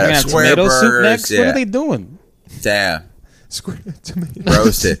Wendy's has but They're gonna have square tomato soup burgers, next. yeah. What are they doing? Damn. square tomatoes.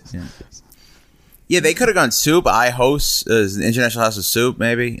 Roasted. Yeah, they could have gone soup. I host International House of Soup,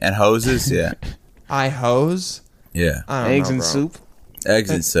 maybe, and hoses. Yeah, I hose. yeah. I don't Eggs know, and bro. soup. Eggs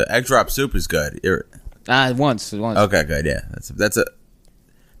and soup. Egg drop soup is good. Once. Okay, good. Yeah,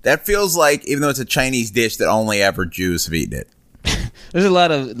 that feels like, even though it's a Chinese dish, that only ever Jews have eaten it. There's a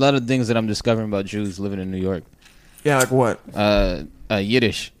lot of things that I'm discovering about Jews living in New York. Yeah, like what?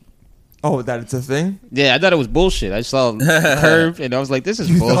 Yiddish. Oh, that it's a thing? Yeah, I thought it was bullshit. I saw Curve and I was like, this is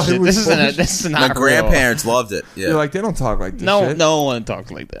You thought it bullshit. was This is not My real. grandparents loved it. Yeah, You're like, they don't talk like this No, shit. no one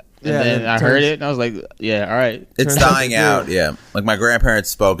talks like that. And Yeah, then it I turns- heard it and I was like, yeah, all right. it's turns out dying they out. do. Yeah, like my grandparents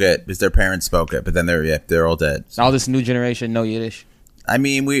spoke it because their parents spoke it, but then they're all dead. All this new generation, no Yiddish. I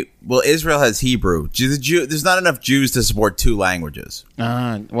mean, Israel has Hebrew. There's not enough Jews to support two languages.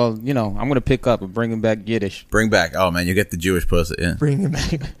 Well, I'm going to pick up and bring back Yiddish. Bring back. Oh man, you get the Jewish pussy. Yeah. Bring him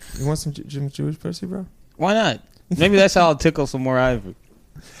back. You want some Jewish pussy, bro? Why not? Maybe that's how I'll tickle some more ivory.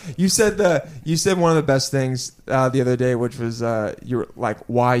 You said one of the best things the other day, which was you're like,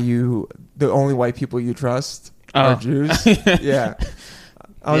 the only white people you trust are Oh. Jews. Yeah.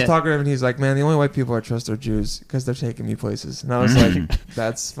 I was Yeah. talking to him and he's like, man, the only white people I trust are Jews because they're taking me places. And I was like,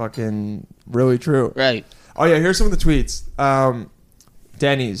 that's fucking really true. Right. Oh, yeah, here's some of the tweets.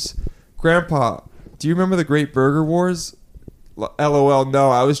 Denny's. Grandpa, do you remember the Great Burger Wars? LOL, no.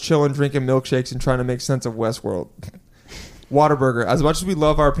 I was chilling, drinking milkshakes, and trying to make sense of Westworld. Whataburger. As much as we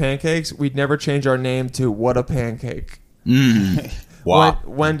love our pancakes, we'd never change our name to What a Pancake. Wow.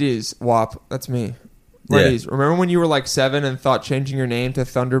 Wendy's. WAP. That's me. Yeah. Wendy's. Remember when you were like 7 and thought changing your name to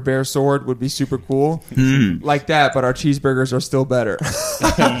Thunder Bear Sword would be super cool? Like that, but our cheeseburgers are still better.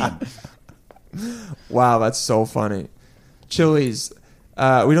 Wow, that's so funny. Chili's.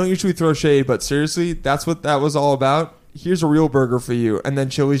 We don't usually throw shade, but seriously, that's what that was all about. Here's a real burger for you. And then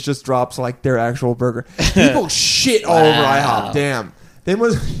Chili's just drops like their actual burger. People shit all over IHOP. Damn. They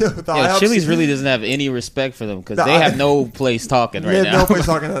must. The IHOP Chili's really doesn't have any respect for them because The they have no place talking right They now. have no place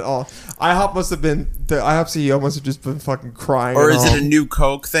talking at all. IHOP must have been the IHOP CEO must have just been fucking crying. Or at is it a home. new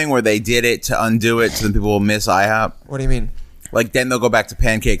Coke thing where they did it to undo it so then people will miss IHOP? What do you mean? Like then they'll go back to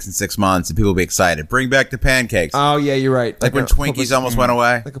pancakes in 6 months and people will be excited. Bring back the pancakes. Oh yeah, you're right. like when a Twinkies almost went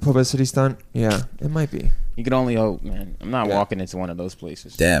away. like a publicity stunt. Yeah, it might be. You can only hope, man. I'm not Yeah. walking into one of those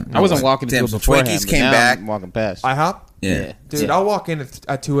places. Damn. I wasn't walking Damn, into so it beforehand, Twinkies but came now back. I'm walking past. IHOP, Yeah. dude. Yeah. I'll walk in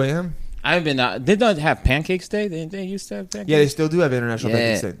at 2 a.m. I haven't been. Did not have Pancakes Day? They used to have Pancakes. Yeah, they still do have International Yeah.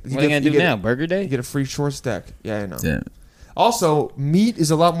 Pancakes Day. What are you gonna do now? Burger Day? You get a free short stack. Yeah, I know. Damn. Also, meat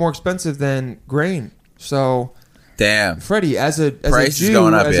is a lot more expensive than grain. So, Damn. Freddie, as a Price Jew, is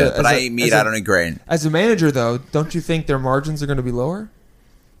going up, as yeah. a- But as I a- eat meat, as a- I don't eat grain. As a manager, though, don't you think their margins are going to be lower?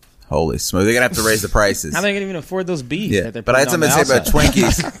 Holy smoke. They're going to have to raise the prices. How are they gonna even afford those bees? Yeah. that they're But I had putting something to on say the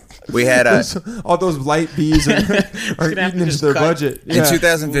about outside? Twinkies. We had All those light bees are gonna have eating to into just their cut. budget. in Yeah.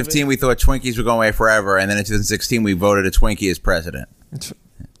 2015 we thought Twinkies were going away forever, and then in 2016 we voted a Twinkie as president.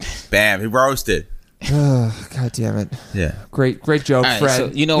 Bam, he roasted. God damn it! Yeah. Great joke, All right, Fred. so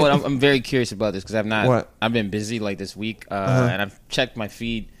you know what? I'm very curious about this because I've not. What? I've been busy like this week, and I've checked my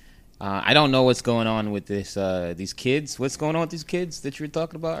feed. I don't know what's going on with these kids. What's going on with these kids that you were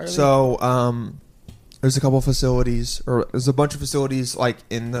talking about earlier? So, there's a couple facilities, or there's a bunch of facilities like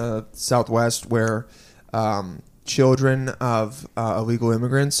in the Southwest where children of illegal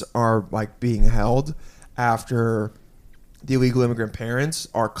immigrants are like being held after the illegal immigrant parents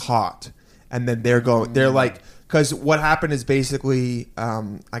are caught, and then they're like Because what happened is basically,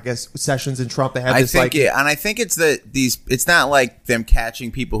 I guess Sessions and Trump, they had I this think, like, and I think it's it's not like them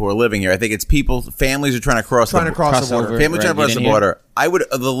catching people who are living here. I think it's families are trying to cross the border. cross the border. Families trying to Right, cross the you didn't border.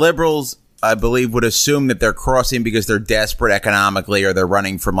 The liberals, I believe, would assume that they're crossing because they're desperate economically or they're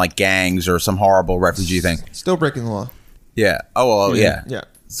running from like gangs or some horrible refugee thing. Still breaking the law. Yeah. Oh well. Yeah. Yeah.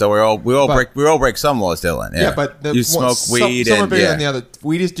 So we all break some laws, Dylan. Yeah. Yeah, but you smoke weed some are and bigger yeah. than the other.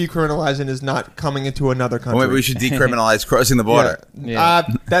 Weed is decriminalized and is not coming into another country. Well, maybe we should decriminalize crossing the border. Yeah.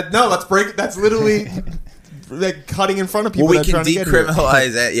 Let's break it. That's literally like cutting in front of people. Well, we that can are trying to get here.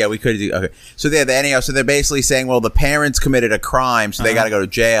 decriminalize that. Yeah, we could do. Okay, so anyhow, so they're basically saying, well, the parents committed a crime, so they got to go to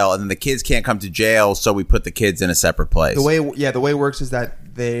jail, and then the kids can't come to jail, so we put the kids in a separate place. The way it works is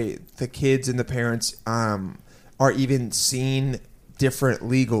that the kids and the parents are even seen different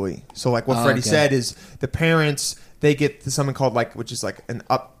legally. So like what Freddie said is the parents, they get something called which is like an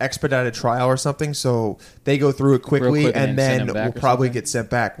expedited trial or something. So they go through it quickly quick and and then send them back will or probably something? get sent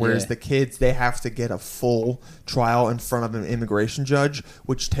back. Whereas Yeah. the kids, they have to get a full trial in front of an immigration judge,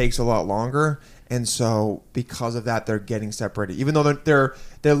 which takes a lot longer. And so because of that, they're getting separated, even though they're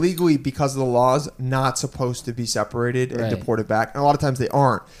legally, because of the laws, not supposed to be separated and Right. deported back. And a lot of times they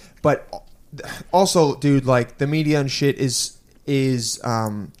aren't. But also, dude, like the media and shit is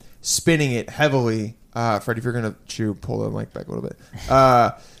spinning it heavily. Freddie, if you're gonna pull the mic back a little bit.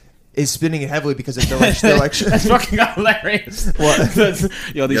 Is spinning it heavily because it's the election. That's fucking hilarious. What?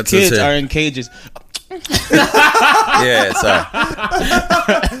 Yo, these That's kids it. are in cages. Yeah, sorry.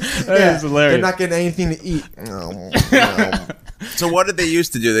 That is hilarious. They're not getting anything to eat. No. So what did they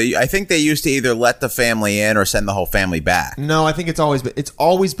used to do? I think they used to either let the family in or send the whole family back. No, I think it's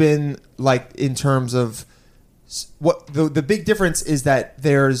always been like in terms of what the big difference is that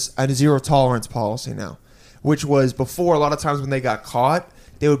there's a zero tolerance policy now, which was before a lot of times when they got caught,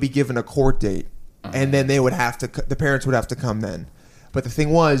 they would be given a court date, and then the parents would have to come then. But the thing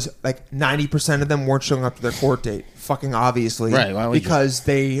was, like 90% of them weren't showing up to their court date, fucking obviously, Right, why would you? because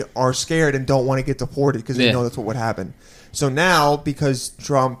they are scared and don't want to get deported because they Yeah. know that's what would happen. So now, because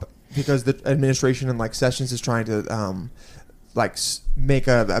the administration and like Sessions is trying to make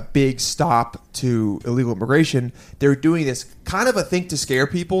a big stop to illegal immigration, they're doing this kind of a thing to scare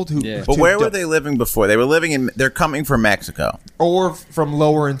people. But where were they living before? They were living they're coming from Mexico. or from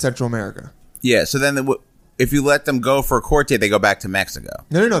lower in Central America? Yeah, so then if you let them go for a court date, they go back to Mexico.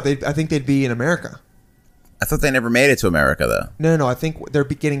 No. I think they'd be in America. I thought they never made it to America, though. No. I think they're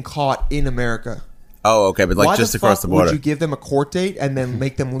getting caught in America. Oh, okay, but like Why just the across fuck the border. would you give them a court date and then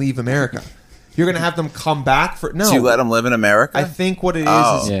make them leave America? You're gonna have them come back for no. So you let them live in America? I think what it is,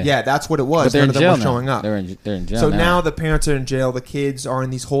 Oh. Yeah. that's what it was. But they're None in of them jail were now. showing up. They're in jail So now. now the parents are in jail. The kids are in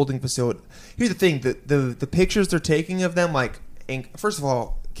these holding facilities. Here's the thing: the pictures they're taking of them, like, first of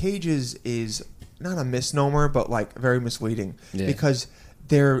all, cages is not a misnomer, but like very misleading because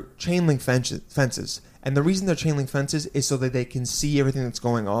they're chain link fences, and the reason they're chain link fences is so that they can see everything that's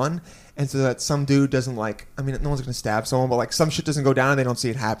going on, and so that some dude doesn't no one's going to stab someone, but like some shit doesn't go down and they don't see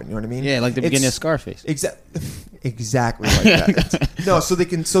it happen. You know what I mean? Yeah, like the beginning of Scarface. Exactly like that. No, so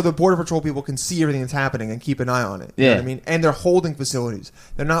the Border Patrol people can see everything that's happening and keep an eye on it. You know what I mean? And they're holding facilities.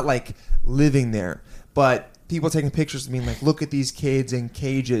 They're not like living there. But people taking pictures of me like, look at these kids in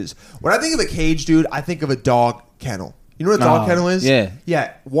cages. When I think of a cage, dude, I think of a dog kennel. You know what a dog kennel is? Yeah.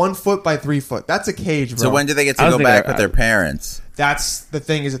 Yeah, 1 foot by 3 foot. That's a cage, bro. So when do they get to I was go thinking back with their parents? That's the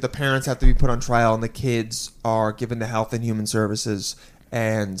thing, is that the parents have to be put on trial and the kids are given to Health and Human Services,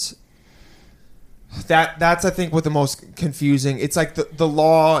 and that's I think what the most confusing. It's like the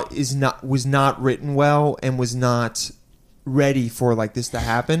law was not written well and was not ready for like this to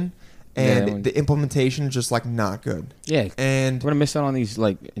happen, and Yeah, the implementation is just like not good. Yeah, And we're gonna miss out on these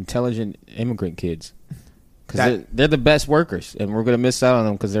like intelligent immigrant kids because That- they're the best workers, and we're gonna miss out on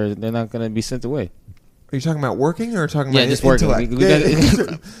them because they're not gonna be sent away. are you talking about working or talking Yeah, about just working.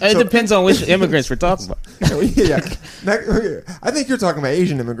 intellect? It depends on which immigrants we're talking about. Yeah. I think you're talking about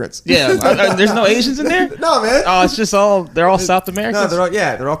Asian immigrants. Yeah, there's no Asians in there. No, man. Oh, it's just they're all South Americans. No,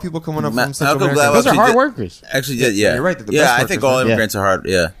 they're all people coming up from Central Malcolm America. Gladwell Those are actually hard did- workers. Actually, yeah. you're right, they're the yeah, best I think workers, all right? immigrants are hard.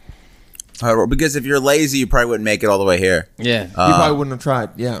 Yeah, hard work. Because if you're lazy, you probably wouldn't make it all the way here. Yeah, You probably wouldn't have tried.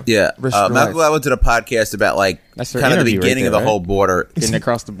 Yeah. Yeah, Risk your Malcolm life. Gladwell did a podcast about like That's their kind of the interview right beginning there, of the right? whole border. getting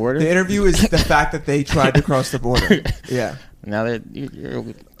across the border. The interview is the fact that they tried to cross the border. Yeah. Now you're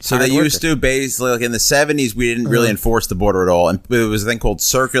So they used to basically, like in the 70s, we didn't really enforce the border at all, and there was a thing called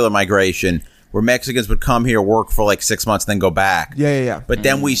circular migration, where Mexicans would come here, work for like 6 months, then go back. Yeah. But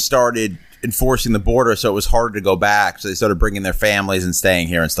then we started enforcing the border, so it was harder to go back. So they started bringing their families and staying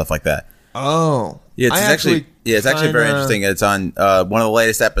here and stuff like that. Oh. Yeah, it's actually very kinda- interesting. It's on one of the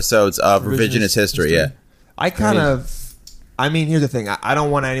latest episodes of Revisionist History. Yeah. I mean, here's the thing. I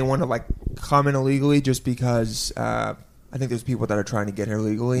don't want anyone to like come in illegally just because I think there's people that are trying to get here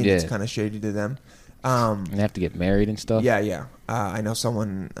legally, and it's kind of shady to them. And they have to get married and stuff. Yeah. I know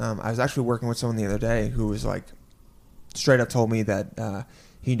someone. I was actually working with someone the other day who was like, straight up told me that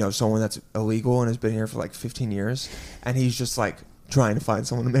he knows someone that's illegal and has been here for like 15 years, and he's just like trying to find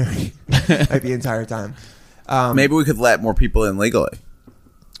someone to marry like the entire time. Maybe we could let more people in legally.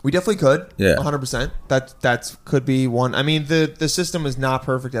 We definitely could. Yeah. 100%. That could be one. I mean, the system is not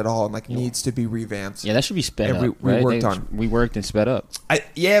perfect at all and like needs to be revamped. Yeah, that should be sped And up. Right? We worked and sped up.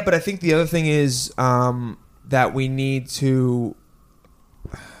 But I think the other thing is that we need to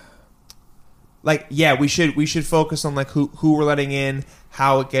we should focus on like who we're letting in,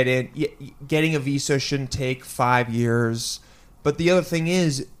 how it get in. Getting a visa shouldn't take 5 years. But the other thing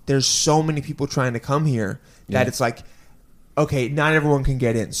is there's so many people trying to come here that it's like, okay, not everyone can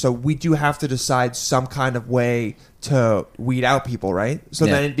get in. So we do have to decide some kind of way to weed out people, right? So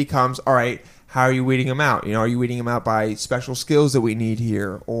then it becomes, all right, how are you weeding them out? You know, are you weeding them out by special skills that we need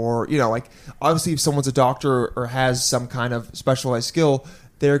here? Or, you know, like, obviously if someone's a doctor or has some kind of specialized skill,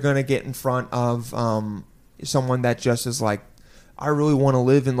 they're going to get in front of someone that just is like, I really want to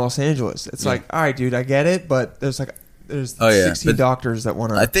live in Los Angeles. It's like, all right, dude, I get it, but there's 16 doctors that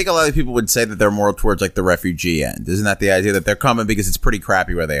want to. I think a lot of people would say that they're more towards like the refugee end. Isn't that the idea that they're coming because it's pretty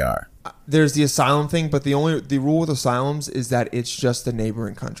crappy where they are? There's the asylum thing, but the rule with asylums is that it's just a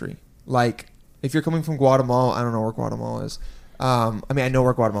neighboring country. Like if you're coming from Guatemala, I don't know where Guatemala is. I mean, I know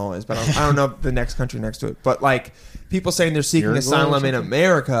where Guatemala is, but I don't know the next country next to it. But like people saying they're seeking asylum in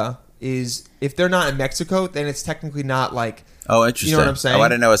America is if they're not in Mexico, then it's technically not like. Oh, interesting. You know what I'm saying? Oh, I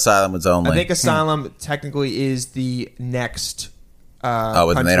didn't know asylum was only. I think asylum technically is the next.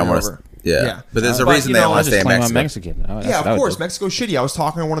 But then they don't want to. Yeah. But there's a reason they don't want to stay in Mexico. Mexican. Of course. Mexico's shitty. I was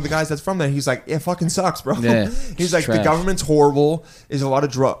talking to one of the guys that's from there. He's like, it fucking sucks, bro. Yeah, he's like, trash. the government's horrible. There's a lot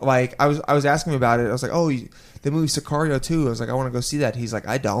of drug. Like, I was asking him about it. I was like, oh, the movie Sicario 2. I was like, I want to go see that. He's like,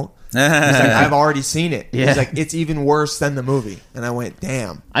 I don't. He's like, I've already seen it. Yeah. He's like, it's even worse than the movie. And I went,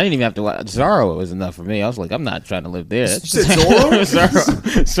 damn. I didn't even have to watch. Zorro was enough for me. I was like, I'm not trying to live there. You said Zorro?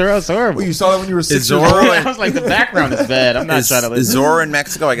 Zorro's horrible. Well, you saw that when you were 6 years Zorro old? I was like, the background is bad. I'm not trying to live Is there. Zorro in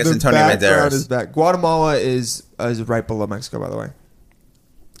Mexico? I guess The Antonio background Banderas. is back. Guatemala is right below Mexico, by the way.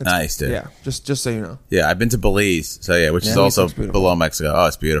 Nice, dude. Yeah, just so you know. Yeah, I've been to Belize, so which is also below Mexico. Oh,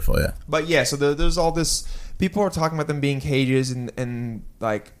 it's beautiful, yeah. But yeah, so there's all this. People are talking about them being cages and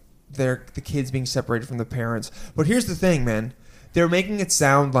like the kids being separated from the parents. But here's the thing, man. They're making it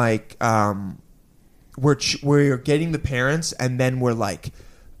sound like we're getting the parents, and then we're like,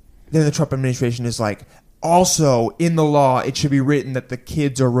 then the Trump administration is like, also in the law, it should be written that the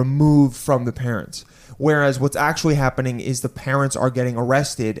kids are removed from the parents. Whereas what's actually happening is the parents are getting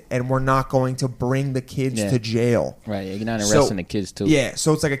arrested, and we're not going to bring the kids to jail. Right, you're not arresting the kids too. Yeah,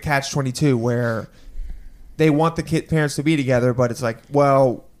 so it's like a catch-22 where they want the parents to be together, but it's like,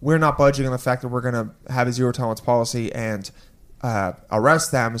 well, we're not budging on the fact that we're going to have a zero-tolerance policy and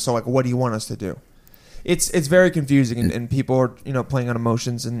arrest them. So, like, what do you want us to do? It's very confusing, and people are playing on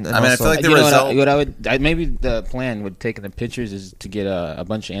emotions. And I mean, also, I feel like the result. What I would maybe the plan with taking the pictures is to get a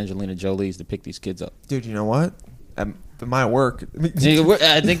bunch of Angelina Jolies to pick these kids up. Dude, you know what? It might work.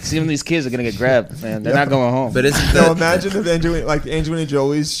 I think some of these kids are gonna get grabbed, man. They're not going home. But isn't No, imagine if Angelina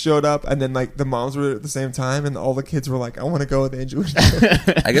Jolie showed up, and then like the moms were at the same time, and all the kids were like, "I want to go with Angelina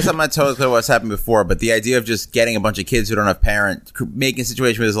Jolie." I guess I'm not totally clear what's happened before, but the idea of just getting a bunch of kids who don't have parents, making a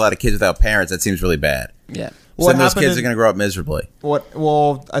situation where there's a lot of kids without parents, that seems really bad. Yeah. Some of those kids are going to grow up miserably.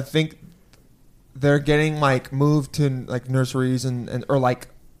 Well, I think they're getting like moved to like nurseries and or like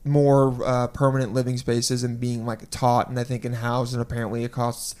more permanent living spaces and being like taught and I think in housed, and apparently it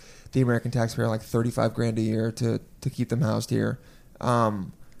costs the American taxpayer like $35,000 a year to keep them housed here.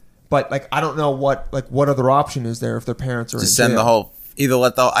 But like I don't know what other option is there if their parents are Just in send jail. the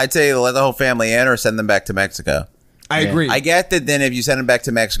whole. I'd say let the whole family in or send them back to Mexico. I agree. I get that. Then if you send them back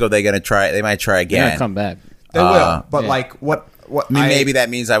to Mexico, they might try They're again. gonna come back. They will, but like what? I mean, maybe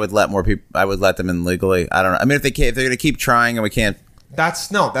that means I would let more people. I would let them in legally. I don't know. I mean, if they're going to keep trying and we can't.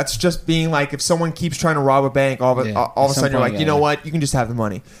 That's just being like if someone keeps trying to rob a bank, all of a sudden you're like, you know what, you can just have the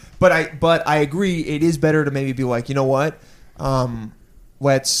money. But I agree, it is better to maybe be like, you know what,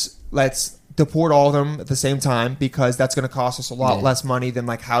 let's deport all of them at the same time because that's going to cost us a lot less money than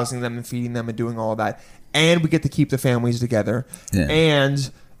like housing them and feeding them and doing all of that, and we get to keep the families together,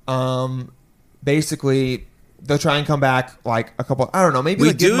 and basically. They'll try and come back like a couple. I don't know. Maybe We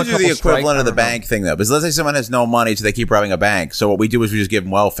like give do them a the couple equivalent of the strike, I don't know. bank thing though, because let's say someone has no money, so they keep robbing a bank. So what we do is we just give them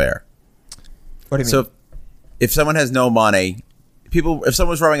welfare. What do you mean? So if someone has no money, people, if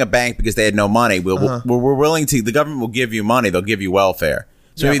someone's robbing a bank because they had no money, we're willing to. The government will give you money. They'll give you welfare.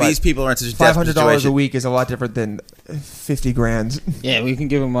 So Yeah, maybe but these people are in such a desperate $500 situation. a week is a lot different than 50 grand. Yeah, we can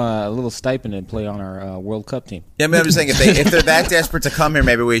give them a little stipend and play on our World Cup team. Yeah, I mean, I'm just saying if they're that desperate to come here,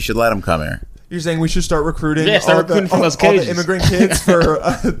 maybe we should let them come here. You're saying we should start recruiting, Yeah, start recruiting from those all the cages. immigrant kids for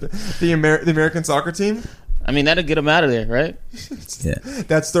the American soccer team? I mean, that'll get them out of there, right? Yeah.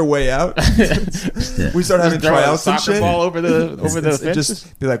 That's their way out. We start having Throw a tryouts and soccer shit. ball over the It fences.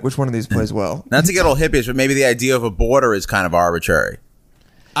 just be like, which one of these plays well? Not to get all hippies, but maybe the idea of a border is kind of arbitrary.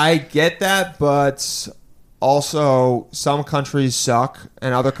 I get that, but also some countries suck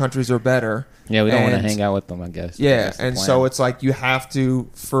and other countries are better. Yeah, we don't want to And- hang out with them, I guess. Yeah, That's the and plan. so it's like you have to,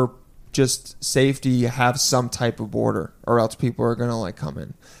 for just safety, have some type of border, or else people are gonna like come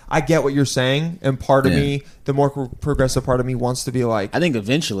in. I get what you're saying, and part of Yeah. me, the more progressive part of me, wants to be like, I think it's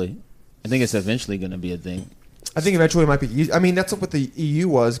eventually going to be a thing. I think eventually it might be easy. I mean, that's what the EU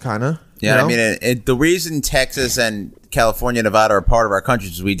was, kind of. Yeah, I mean, the reason Texas and California, Nevada are part of our country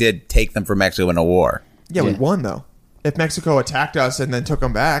is we did take them from Mexico in a war. yeah, we Yeah. won though. If Mexico attacked us and then took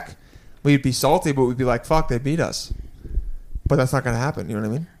them back, we'd be salty, but we'd be like, "Fuck, they beat us." But that's not gonna happen. You know what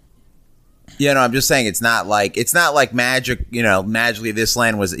I mean? Yeah, no, I'm just saying it's not like magic. You know, magically this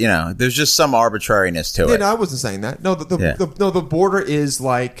land was. You know, there's just some arbitrariness to Yeah, it. no, I wasn't saying that. No, Yeah. the border is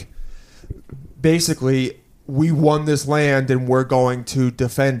like basically we won this land and we're going to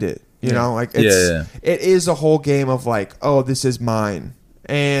defend it. You know, like it's it is a whole game of like, oh, this is mine.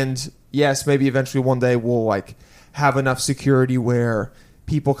 And yes, maybe eventually one day we'll like have enough security where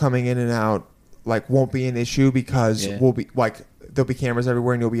people coming in and out like won't be an issue because Yeah. we'll be like there'll be cameras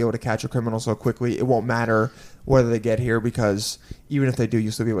everywhere and you'll be able to catch a criminal so quickly. It won't matter whether they get here because even if they do,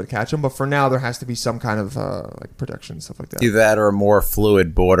 you'll still be able to catch them. But for now, there has to be some kind of like protection and stuff like that. Either that or a more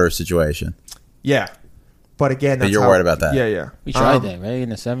fluid border situation. Yeah. But again, that's you're how- worried about that. Yeah, yeah. We tried that, right? In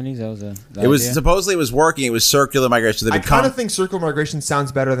the 70s, that was the It was idea. supposedly it was working. It was circular migration. So they I would kind come. of think circular migration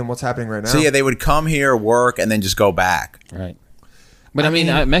sounds better than what's happening right now. So yeah, they would come here, work, and then just go back. Right. But I mean,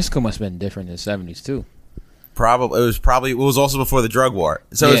 Mexico must have been different in the 70s, too. Probably it was also before the drug war.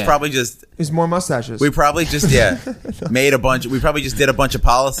 So it was Yeah. probably just There's more mustaches. we probably just made a bunch. We probably just did a bunch of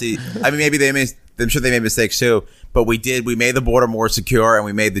policy. I mean, maybe they made. I'm sure they made mistakes too. But we made the border more secure, and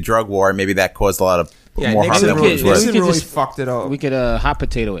we made the drug war, and maybe that caused a lot of more harm Nixon than we what really, was could- worth. Nixon we could really just- fucked it up. We could hot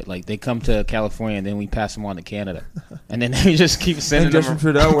potato it. Like, they come to California, and then we pass them on to Canada. And then we just keep sending and them. Justin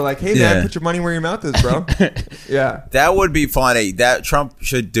Trudeau were like, hey, Yeah. man, put your money where your mouth is, bro. Yeah. That would be funny. That Trump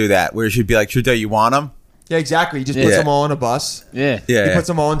should do that, where it should be like, Trudeau, you want them? Yeah, exactly. He just puts Yeah. them all on a bus. Yeah. Yeah. He puts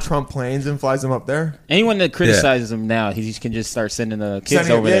them all in Trump planes and flies them up there. Anyone that criticizes him now, he can just start sending the kids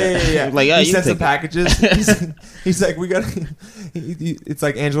Sending- over there. Yeah. Like, he you sends some take it. packages. He's like, we got. It's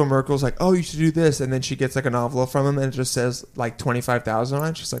like Angela Merkel's like, oh, you should do this, and then she gets like an envelope from him, and it just says like 25,000 on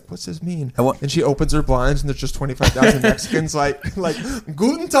it. She's like, what's this mean? And she opens her blinds, and there's just 25,000 Mexicans like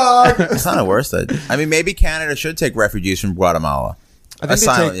Guten Tag. It's not a worse thing. I mean, maybe Canada should take refugees from Guatemala. I think they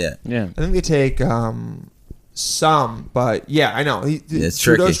Asylum, take. Yeah. I think they take some, but yeah, I know. It's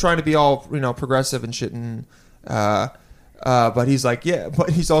Trudeau's tricky. trying to be all progressive and shit, and but he's like, yeah, but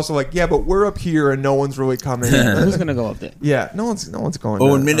he's also like, yeah, but we're up here and no one's really coming. Who's going to go up there? Yeah, no one's going. Oh, to-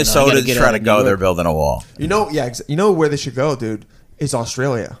 when gotta Minnesota's get trying out to of go, New they're York. building a wall. you know where they should go, dude, is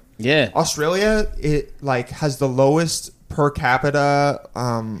Australia. Yeah. Australia, it like has the lowest per capita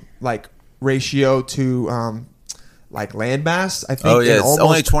like ratio to like land mass. I think. Oh yeah, in it's almost,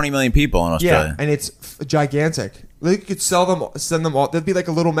 only 20 million people in Australia. yeah, and it's gigantic. They could send them all. That'd be like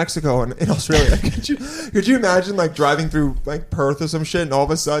a little Mexico in Australia. could you imagine like driving through like Perth or some shit, and all of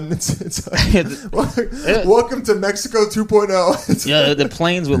a sudden it's like, welcome to Mexico 2.0. It's Yeah, the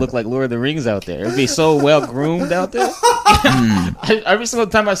planes would look like Lord of the Rings out there. It'd be so well groomed out there. Every single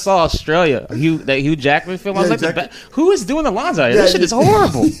time I saw Australia, that Hugh Jackman film, I was Yeah, like, exactly. who is doing the lawns out here? Yeah, This shit is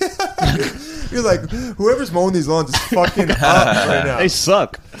horrible. You're like, whoever's mowing these lawns is fucking up right now. They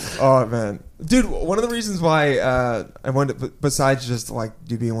suck. Oh man, dude! One of the reasons why I wanted, besides just like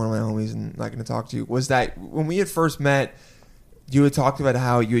you being one of my homies and not going to talk to you, was that when we had first met, you had talked about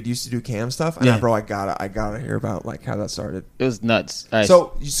how you had used to do cam stuff, and Yeah. bro, I gotta hear about like how that started. It was nuts. All right.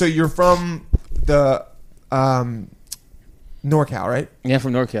 So you're from the NorCal, right? yeah,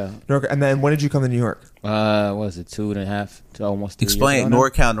 from NorCal. And then when did you come to New York? What was it, 2.5 to almost 3 Explain years ago now?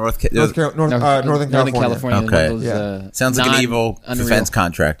 NorCal, Northern California. Okay. One of those, Yeah. Sounds like an evil unreal. defense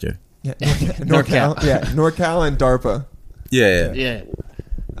contractor. Yeah, NorCal. Yeah, NorCal and DARPA. Yeah.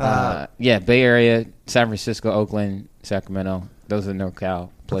 Yeah. Yeah, Bay Area, San Francisco, Oakland, Sacramento. Those are NorCal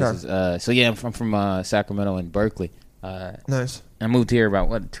places. So yeah, I'm from Sacramento and Berkeley. Nice. I moved here about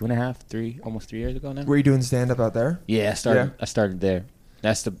 2.5, 3, almost 3 years ago now. Were you doing stand up out there? Yeah, I started there.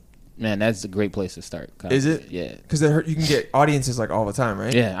 That's a great place to start. Is it? Yeah. Because you can get audiences like all the time,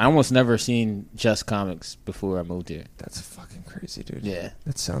 right? Yeah, I almost never seen just comics before I moved here. That's fucking crazy, dude. Yeah.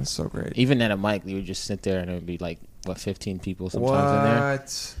 That sounds so great. Even at a mic, you would just sit there and there would be like 15 people sometimes in there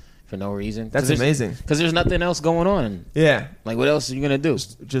What? for no reason. That's amazing. Because there's nothing else going on. Yeah. Like, what else are you gonna do?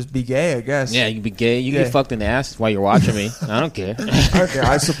 Just be gay, I guess. Yeah, you can be gay. You can Yeah. get fucked in the ass while you're watching me. I don't care. Okay,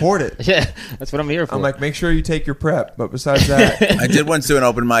 I support it. Yeah, that's what I'm here for. I'm like, make sure you take your prep. But besides that, I did once do an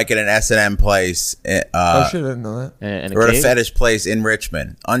open mic at an S&M place. oh shit, I didn't know that. and Or at a cave? fetish place in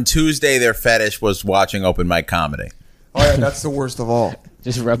Richmond. On Tuesday, their fetish was watching open mic comedy. Oh yeah, that's the worst of all.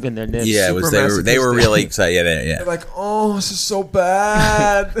 Just rubbing their nips. Yeah, it was. Super They were masochistic. really excited. Yeah, They're yeah. like, oh, this is so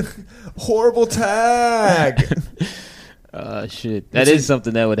bad. Horrible tag. Shit. That is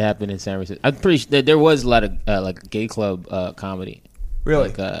something that would happen in San Francisco. I'm pretty sure there was a lot of like gay club comedy. Really?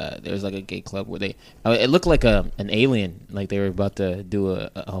 Like there was like a gay club where they it looked like an alien, like they were about to do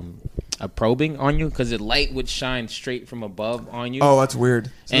a probing on you because the light would shine straight from above on you. Oh, that's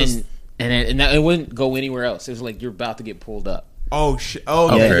weird. So this- and it wouldn't go anywhere else. It was like you're about to get pulled up. oh shit. Oh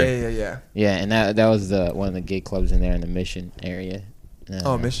Okay. yeah. Yeah, and that was one of the gay clubs in there in the Mission area.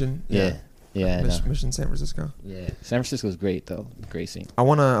 Oh, Mission. Yeah. Yeah, Mission, San Francisco. yeah. San Francisco's great though. Great scene. I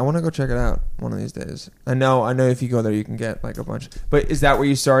wanna go check it out one of these days. I know if you go there you can get like a bunch. But is that where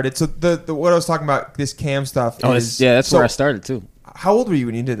you started? So the what I was talking about, this cam stuff. Oh, is, that's so where I started too. How old were you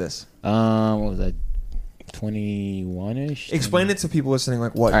when you did this? What was that? 21-ish. Explain it to people listening,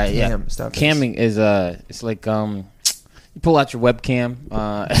 like what All right, cam stuff. Camming is it's like you pull out your webcam.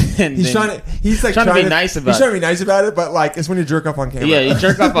 And He's then- He's like trying to be nice about He's trying to be nice about it, but like it's when you jerk up on camera. Yeah, you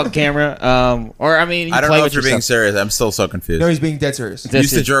jerk off on camera. Or I mean, you I don't play know with if you're being yourself. serious. I'm still so confused. No, he's being dead serious. You That's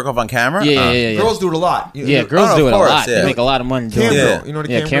used to it. jerk off on camera? Yeah. Girls do it a lot. Yeah, girls Oh, do of it course, a lot. yeah. They make a lot of money doing Cam it. girl. You know what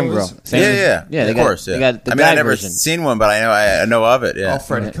a Yeah, cam girl girl. is? Same- Yeah. Yeah, of they got, course. They Yeah. got the I mean, guy I never version. seen one, but I know of it. Yeah. Oh,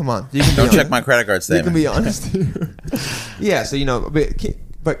 Freddie, come on. You can Don't be check my credit card You statement. can be honest here. Yeah, so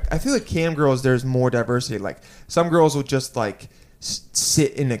but I feel like cam girls, there's more diversity. Like some girls will just like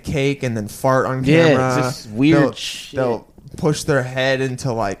sit in a cake and then fart on Yeah, camera. it's just weird They'll, shit. they'll push their head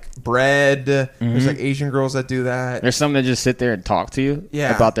into like bread. There's like Asian girls that do that. There's some that just sit there and talk to you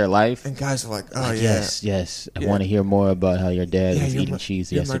Yeah. about their life. And guys are like, oh Like, yeah. yes. I Yeah. want to hear more about how your dad Yeah, was you're eating my,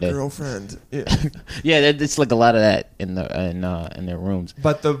 cheese you're yesterday. my girlfriend. Yeah. Yeah, it's like a lot of that in their rooms.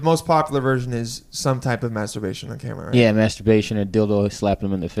 But the most popular version is some type of masturbation on camera, right? Yeah, masturbation and dildo slapping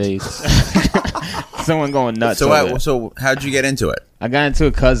them in the face. Someone going nuts. So, over it. so how'd you get into it? I got into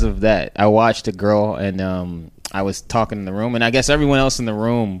it because of that. I watched a girl and I was talking in the room, and I guess everyone else in the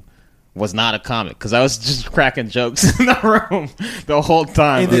room was not a comic because I was just cracking jokes in the room the whole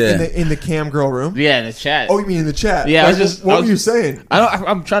time. In the cam girl room. Yeah, in the chat. Oh, you mean in the chat? Yeah, I Like, was just- What I was- were you saying?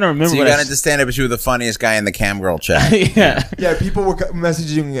 I'm trying to remember So you what got I into stand up because you were the funniest guy in the cam girl chat. yeah. Yeah, people were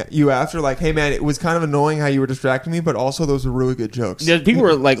messaging you after, like, "Hey, man, it was kind of annoying how you were distracting me, but also those were really good jokes." Yeah, people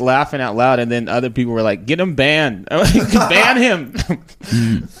were like laughing out loud, and then other people were like, "Get him banned, ban him."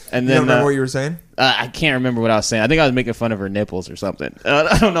 And You don't then remember what you were saying? I can't remember what I was saying. I think I was making fun of her nipples or something.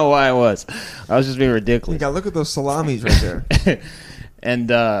 I don't know why I was. I was just being You ridiculous. got look at those salamis right there. And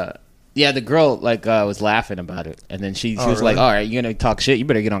yeah, the girl was laughing about it, and then she Oh, was really? like, "All right, you're gonna talk shit. You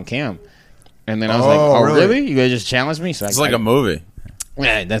better get on cam." And then I was like, Oh, "Oh, really? really? You guys just challenged me?" So It's like a movie.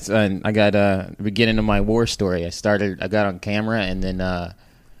 yeah, that's I got the beginning of my war story. I got on camera, and then I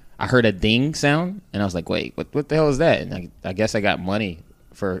heard a ding sound, and I was like, "Wait, what the hell is that?" And I guess I got money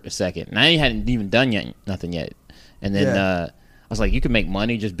for a second, and I hadn't even done nothing yet. And then Yeah. I was like, "You can make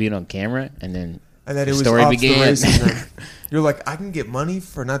money just being on camera," and then And then the it was story off began. the races. Then. You're like, I can get money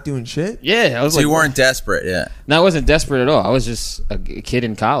for not doing shit. Yeah, I was So like, you weren't desperate, yeah. No, I wasn't desperate at all. I was just a kid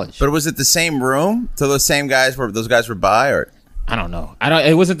in college. But was it the same room? So those guys were by, or I don't know.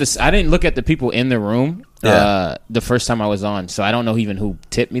 It wasn't this. I didn't look at the people in the room Yeah. the first time I was on, so I don't know even who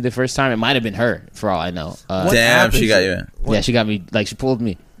tipped me the first time. It might have been her, for all I know. What damn, app she is got it? you in. What- Yeah, she got me. Like she pulled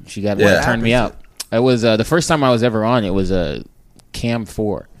me. She got Yeah. turned me out. It was the first time I was ever on. It was a Cam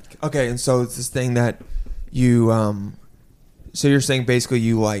 4. Okay, and so it's this thing that you so you're saying basically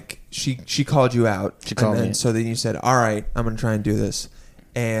you like she called you out. She called and then, me. So then you said, "All right, I'm gonna try and do this,"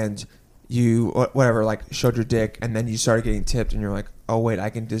 and you whatever like showed your dick, and then you started getting tipped, and you're like, "Oh wait, I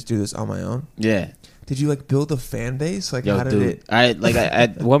can just do this on my own." Yeah, Did you like build a fan base? Like yo, how did dude. it?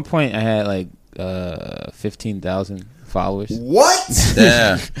 At one point I had like 15,000 followers. What?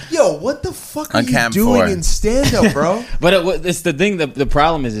 Yeah. Yo, what the fuck are On you Cam doing 4. in stand up, bro? But it's the thing. The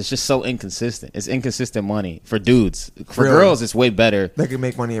problem is it's just so inconsistent. It's inconsistent money for dudes. For Really? girls, it's way better. They can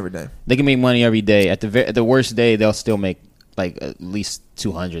make money every day. They can make money every day. At the worst day, they'll still make like at least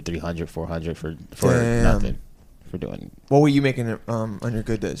 200, 300, 400 for Damn. nothing for doing. What were you making on your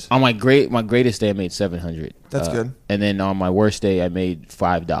good days? On my greatest day, I made $700. That's good. And then on my worst day, I made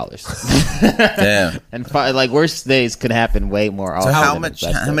 $5. Damn. And worst days could happen way more often. So how than much? the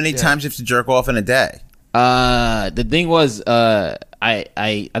best How days. many times do you have to jerk off in a day? The thing was,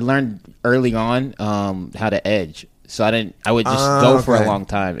 I learned early on how to edge. So I would just go for a okay. long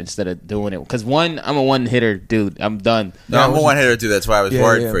time instead of doing it. Because I'm a one hitter dude. I'm done. No, I'm a one hitter too. That's why I was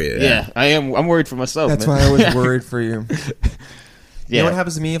worried for you. Yeah, I am. I'm worried for myself. That's man. why I was worried for you. You Yeah. know what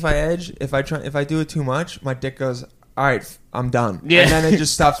happens to me if I edge? If I do it too much, my dick goes, all right, I'm done. Yeah. And then it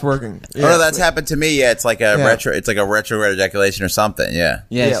just stops working. Oh, no, that's happened to me. Yeah, it's like a Yeah. retro. It's like a retrograde ejaculation or something. Yeah.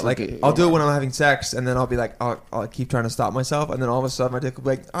 Yeah, Yeah, it's like I'll do it when I'm having sex, and then I'll be like, I'll keep trying to stop myself, and then all of a sudden my dick will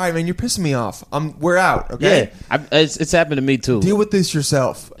be like, all right, man, you're pissing me off. We're out. Okay, Yeah, it's happened to me too. deal with this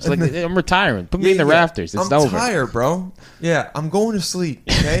yourself. It's like I'm retiring. Put me Yeah, in the yeah. rafters. It's I'm over. tired, bro. Yeah, I'm going to sleep.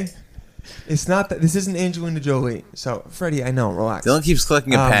 Okay, it's not that this isn't Angelina Jolie. So Freddie, I know, relax. Dylan keeps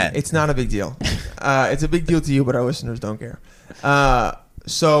clicking a pen. It's not a big deal. It's a big deal to you, but our listeners don't care.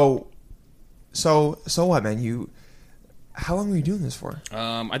 So what, man? How long were you doing this for?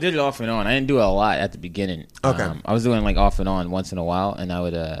 I did it off and on. I didn't do it a lot at the beginning. Okay. I was doing like off and on once in a while, and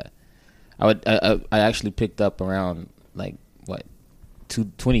I actually picked up around like what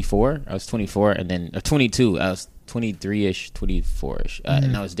 24. I was 24, and then 22. I was 23ish, 24ish,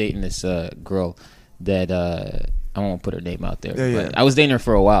 and I was dating this girl that I won't put her name out there. Yeah, but yeah. I was dating her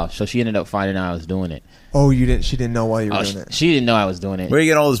for a while, so she ended up finding out I was doing it. Oh, you didn't? She didn't know why you were doing it. She didn't know I was doing it. Where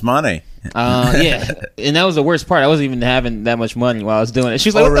you get all this money? Yeah, and that was the worst part. I wasn't even having that much money while I was doing it. She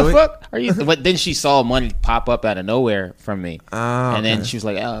was like, Oh, "What really? the fuck are you?" But then she saw money pop up out of nowhere from me, Ah, and then okay. she was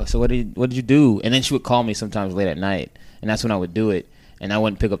like, "Oh, so what did you do?" And then she would call me sometimes late at night, and that's when I would do it, and I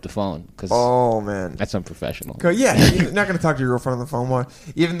wouldn't pick up the phone because Oh man. that's unprofessional. Yeah, you're not gonna talk to your girlfriend on the phone more.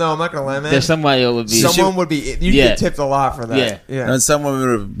 Even though I'm not gonna lie, man. There's somebody that would be. Someone would be. You Yeah. get tipped a lot for that. Yeah. And someone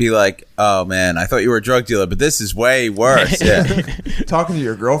would be like, "Oh man, I thought you were a drug dealer, but this is way worse." Yeah. Talking to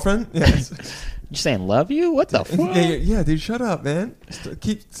your girlfriend. Yes. You saying love you? What the fuck? Yeah, dude, shut up, man.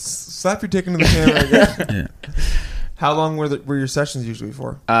 Slap your dick into the camera again. How long were your sessions usually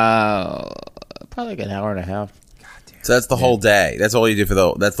for? Probably like an hour and a half. So that's the whole day. That's all you do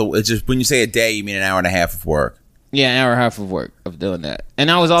for it's just when you say a day, you mean an hour and a half of work. Yeah, an hour and a half of work of doing that,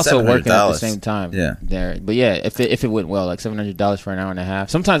 and I was also working at the $700. same time. Yeah. there, but yeah, if it went well, like $700 for an hour and a half.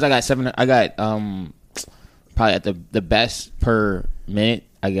 Sometimes I got probably at the best per minute.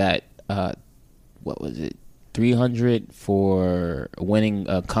 I got what was it, 300 for winning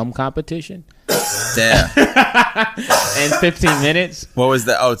a cum competition Damn. in 15 minutes. What was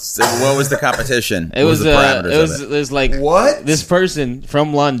the what was the competition? It What was the parameters of it was like What? this person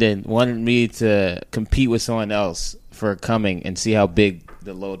from London wanted me to compete with someone else for coming and see how big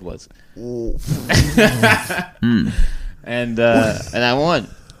the load was. And I won.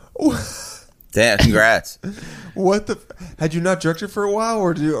 Damn, congrats. What the? Had you not jerked it for a while,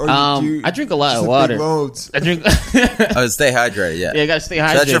 or do you? I drink a lot just of big water. loads. I drink. Oh, stay hydrated. Yeah. Yeah, I gotta stay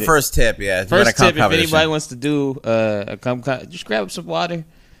hydrated. So that's your first tip. Yeah. If you First want a tip: if competition. anybody wants to do a just grab some water.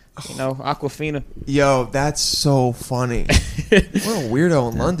 You know, Aquafina. Yo, that's so funny. What a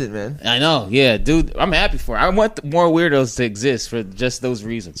weirdo in London, man. I know, yeah, dude. I'm happy for it. I want more weirdos to exist for just those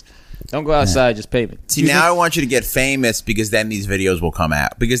reasons. Don't go outside, just pay me. See, now I want you to get famous because then these videos will come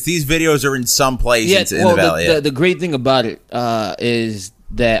out. Because these videos are in some place in well, the valley. the great thing about it is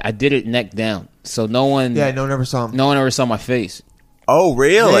that I did it neck down, so no one Never saw him. no one ever saw my face, Oh,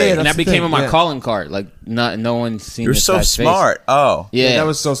 really? Yeah, and that's that the became thing, on my yeah. calling card. Like, no one seen. You're this so guy's smart. Face. Oh. Yeah, That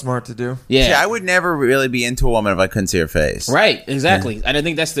was so smart to do. yeah. See, I would never really be into a woman if I couldn't see her face. Right, exactly. And I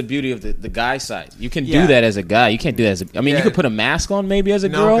think that's the beauty of the guy side. You can Yeah. do that as a guy. You can't do that as a. I mean, Yeah. you could put a mask on maybe as a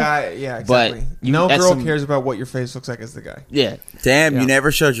No girl. guy, yeah, but exactly. you- No that's girl some- cares about what your face looks like as the guy. Yeah. Damn, Yeah. you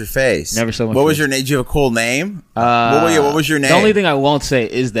never showed your face. Never showed my What was face. your name? Did you have a cool name? What was your name? The only thing I won't say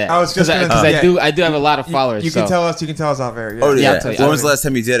is that I was just gonna- because yeah. I do have a lot of followers. You so. can tell us. You can tell us off air. Yeah. Oh, yeah. I'll tell you. When was the last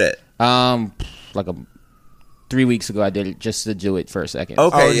time you did it? Like 3 weeks ago, I did it just to do it for a second.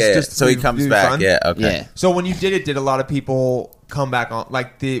 Okay, Oh, it's yeah. just So he to comes be back. fun? Yeah, okay. Yeah. So when you did a lot of people come back on?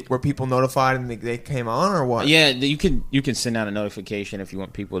 Like, were people notified and they came on, or what? Yeah, you can send out a notification if you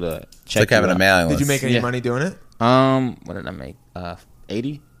want people to It's check. like having you a out. mailing list. Did you make any Yeah. money doing it? What did I make?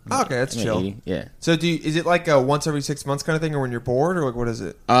 80. Oh, okay, that's I made chill. 80, yeah. So is it like a once every 6 months kind of thing, or when you're bored, or like, what is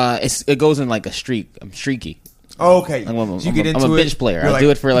it? It goes in like a streak. I'm streaky. Oh, okay. I'm a bench player. you're I do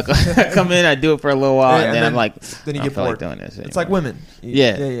it for like I come in, I do it for a little while, Yeah, and then I'm like, then you I get feel bored. like doing this. It's like anymore. women.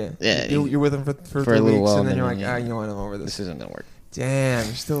 Yeah. You're with them for For 3 a little weeks, while, and then you're and like, then, you know what, I'm over this. This isn't gonna work. Damn,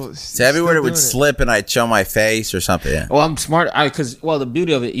 you're still. So everywhere it would slip and I'd show my face or something. Yeah. Well, I'm smart because the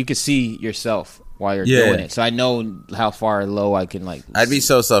beauty of it, you can see yourself while you're doing it, so I know how far low I can like. I'd be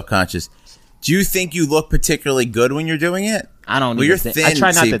so self-conscious. Do you think you look particularly good when you're doing it? I don't. Well, you're thin. I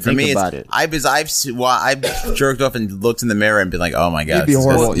try not to for think me, about it. I've jerked off and looked in the mirror and been like, "Oh my god, You'd be this is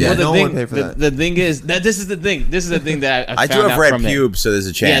horrible. disgusting." Yeah, Well, no one would pay for that. the thing is that this is the thing. This is the thing that I I do found have out red from it. pubes, so there's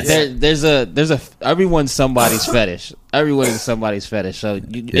a chance. Yeah, there's a everyone's somebody's fetish. Everyone is somebody's fetish. So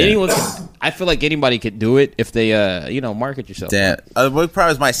anyone, I feel like anybody could do it if they market yourself. Damn. What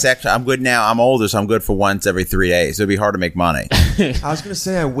problem is my sex? I'm good now. I'm older, so I'm good for once every 3 days. It'd be hard to make money. I was gonna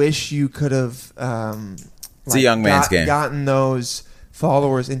say, I wish you could have. It's a young man's game. Gotten those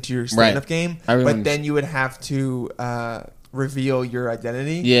followers into your stand-up game, but then you would have to reveal your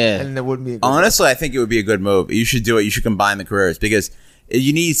identity. Yeah, and it wouldn't be. Honestly, I think it would be a good move. You should do it. You should combine the careers because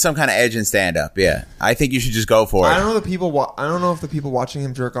you need some kind of edge in stand-up. Yeah, I think you should just go for it. I don't know the people. I don't know if the people watching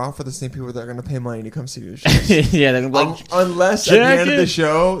him jerk off are the same people that are going to pay money to come see your shows. Yeah, they're gonna be like, unless at the end of the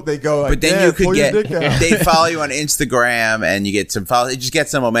show they go. Like, but then you could pull your dick out. they follow you on Instagram and you get some followers. It just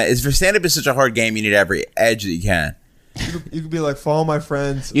gets some momentum. For stand-up is such a hard game. You need every edge that you can. You could be like, follow my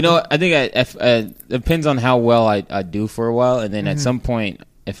friends. You know, I think it depends on how well I do for a while, and then at some point,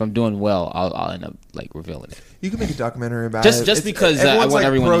 if I'm doing well, I'll end up like revealing it. You can make a documentary about Just it. because I want like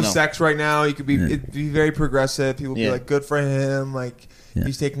everyone to know. pro-sex right now. You could be it'd be very progressive. People be like, good for him. Like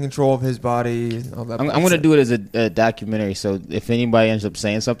he's taking control of his body. All that. I'm going to do it as a documentary. So if anybody ends up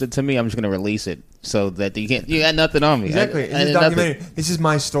saying something to me, I'm just going to release it so that you got nothing on me. Exactly. It's a documentary. This is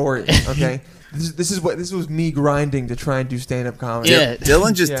my story. Okay. This was me grinding to try and do stand-up comedy. Yeah.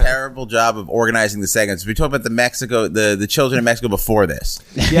 Dylan just terrible job of organizing the segments. We talked about the children in Mexico before this.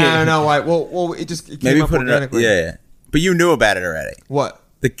 Yeah, I don't know why. Well, it came Maybe up put it up. organically. Yeah. But you knew about it already. What?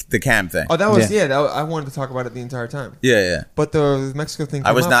 The cam thing. Oh, that was I wanted to talk about it the entire time. Yeah. But the Mexico thing.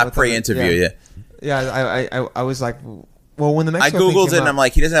 I was not pre-interview. Yeah. I was like, well, when the Mexico I googled thing it and I'm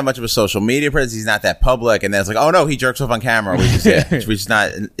like, he doesn't have much of a social media presence. He's not that public. And then it's like, oh no, he jerks off on camera, which is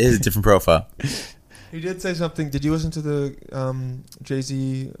not is a different profile. He did say something. Did you listen to the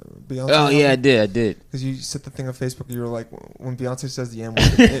Jay-Z Beyonce? Oh yeah, I did. Because you said the thing on Facebook. You were like, when Beyonce says the N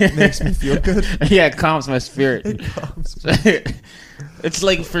word, it makes me feel good. Yeah, it calms my spirit. It calms. It's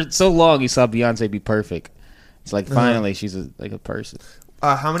like for so long you saw Beyonce be perfect. It's like finally she's like a person.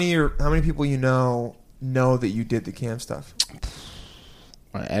 How many people you know that you did the cam stuff?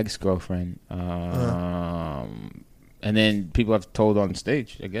 My ex-girlfriend, and then people I've told on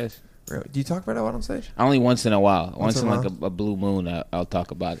stage, I guess. Really? Do you talk about it on stage? Only once in a while. Once in in a like a blue moon, I'll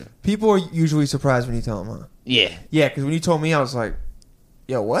talk about it. People are usually surprised when you tell them, huh? Yeah. Yeah, because when you told me, I was like,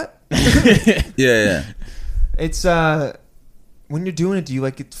 yo, what? Yeah. It's when you're doing it, do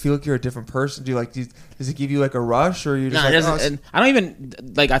you feel like you're a different person? Do you does it give you like a rush, or you just it doesn't. I don't even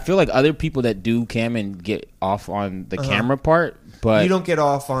like. I feel like other people that do cam and get off on the camera part, but you don't get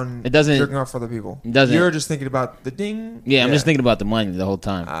off on jerking off for other people. It doesn't. You're just thinking about the ding. Yeah, I'm just thinking about the money the whole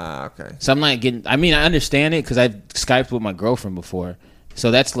time. Okay. So I'm not getting. I mean, I understand it because I've Skyped with my girlfriend before,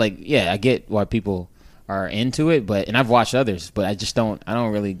 so that's like, I get why people are into it, and I've watched others, but I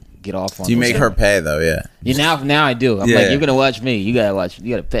don't really get off on. Do you make her pay though? Yeah. Now I do. I'm like, you're gonna watch me. You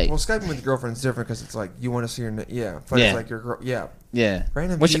gotta pay. Well, Skyping with your girlfriend is different because it's like you want to see her. But it's like your girl. Yeah. Yeah.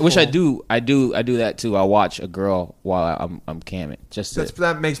 Random which people. I do that too. I watch a girl while I'm camming.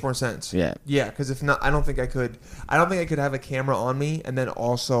 That makes more sense. Yeah. Yeah, because if not, I don't think I could have a camera on me and then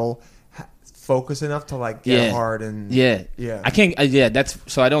also focus enough to get hard and yeah. I can't. That's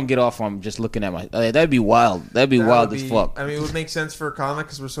so I don't get off on just looking at my. That'd be wild. That'd be wild as fuck. I mean, it would make sense for a comic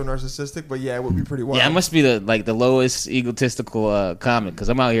because we're so narcissistic, but it would be pretty wild. Yeah, I must be the lowest egotistical comic because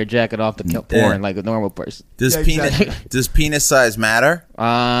I'm out here jacking off to porn like a normal person. Does penis size matter?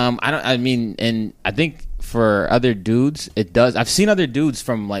 I don't. I mean, and I think for other dudes, it does. I've seen other dudes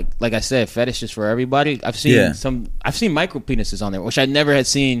from like I said, fetishes for everybody. I've seen I've seen micro penises on there, which I never had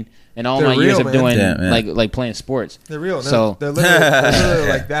seen in all my years of doing like playing sports. They're real. So they're literally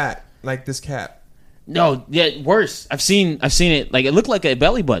like that, like this cat. No, worse. I've seen it. Like it looked like a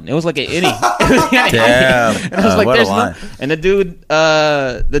belly button. It was like an innie. Damn. And I was like, what "There's a line." And the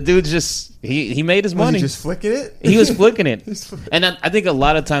dude just he made his money. Was he just flicking it? He was flicking it. And I think a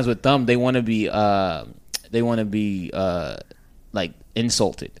lot of times with them, they want to be like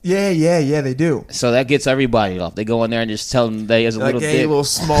insulted. Yeah, they do. So that gets everybody off. They go in there and just tell them they has a like, little hey, dick. A little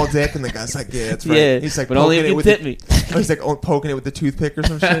small dick, and the guy's like, yeah, that's right. Yeah, he's like, but only if you tip me. He's like poking it with the toothpick or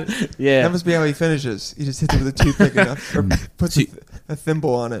some shit. Yeah, that must be how he finishes. He just hits it with a toothpick or puts a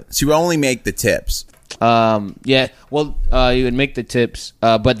thimble on it. So you only make the tips. Yeah. Well, you would make the tips,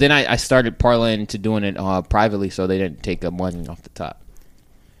 but then I started parlaying to doing it privately, so they didn't take money off the top.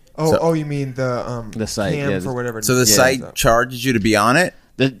 Oh, you mean the site, cam yeah, for whatever. So the site charges you to be on it?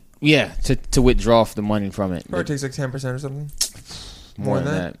 To withdraw the money from it. Or it takes like 10% or something. More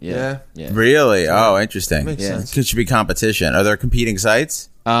than that. Yeah. Really? Oh, interesting. Makes sense. It should be competition. Are there competing sites?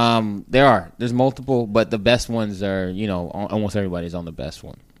 There are. There's multiple, but the best ones are, almost everybody's on the best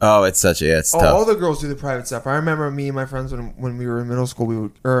one. Oh, it's it's tough. All the girls do the private stuff. I remember me and my friends when we were in middle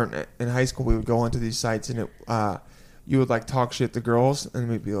school, in high school, we would go onto these sites and you would like talk shit to girls, and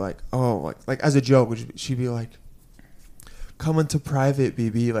we'd be like, oh, like as a joke, she'd be like, come into private,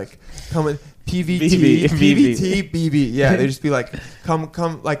 BB, like come in PVT, BB. Yeah, they'd just be like,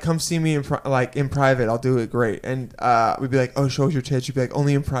 come see me in private. I'll do it great. And we'd be like, oh, show us your tits. You'd be like,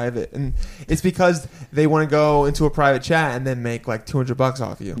 only in private. And it's because they want to go into a private chat and then make like $200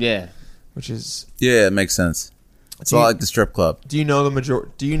 off you. Yeah, which is it makes sense. It's a lot like the strip club. Do you know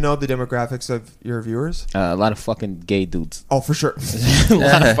Do you know the demographics of your viewers? A lot of fucking gay dudes. Oh, for sure. A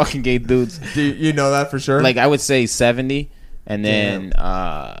lot of fucking gay dudes. Do you know that for sure? Like I would say 70, and then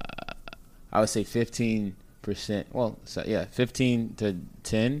I would say 15%. Well, 15 to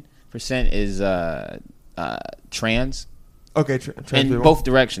 10% is trans. Okay, trans in people. both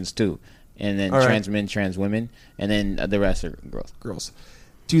directions too, and then All trans right. men, trans women, and then the rest are girls.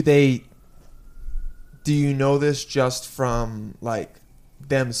 Do you know this just from like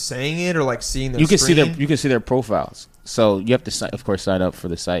them saying it or like seeing their You can screen? see their profiles. So you have to of course sign up for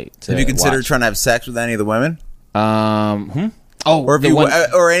the site. Have you considered watch. trying to have sex with any of the women? Oh, Or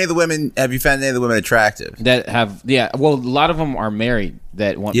or any of the women? Have you found any of the women attractive? that have well, a lot of them are married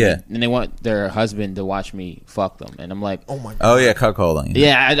that want me, Yeah. and they want their husband to watch me fuck them, and I'm like, Oh my god. Oh yeah, cuckolding.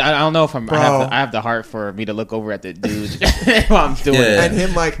 yeah, I don't know if I Bro. have the heart for me to look over at the dude while I'm doing Yeah. it. And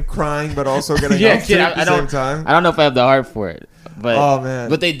him like crying but also getting Yeah, off to it kid, at the same time. I don't know if I have the heart for it, but Oh, man.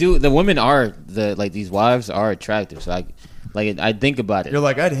 but they do. The women are these wives are attractive. So I think about it, You're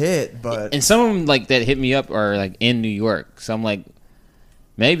like, I'd hit, but and some of them like that hit me up are like in New York. So I'm like,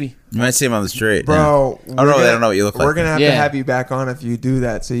 maybe. You might see him on the street, bro, Yeah. Oh no, they don't know what you look like. We're gonna have Yeah. to have you back on if you do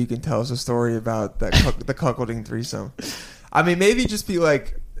that, so you can tell us a story about that the cuckolding threesome. I mean, maybe just be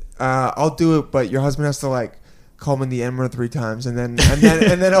like, I'll do it, but your husband has to like call me the N-word 3 times, and then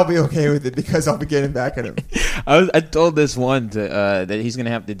I'll be okay with it because I'll be getting back at him. I told this one that he's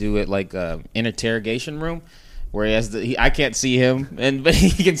gonna have to do it like an interrogation room where he has I can't see him, but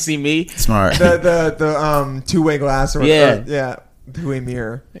he can see me. Smart. The two-way glass or Yeah. two-way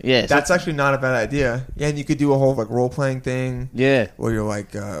mirror. Yeah, so- That's actually not a bad idea. Yeah, and you could do a whole like role-playing thing. Yeah. Where you're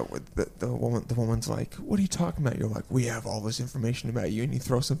like, the woman's like, what are you talking about? You're like, we have all this information about you, and you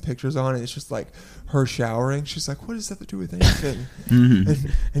throw some pictures on it. It's just like her showering. She's like, what does that have to do with anything?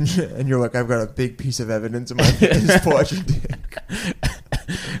 and you're like, I've got a big piece of evidence in my face. Pull out your dick.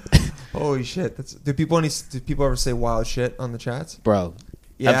 Holy shit! Do people ever say wild shit on the chats? Bro.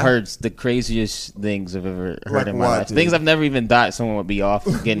 Yeah. I've heard the craziest things I've ever heard Like in my what, life. dude? Things I've never even thought someone would be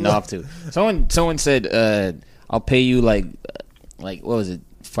getting off to. Someone said, "I'll pay you like what was it,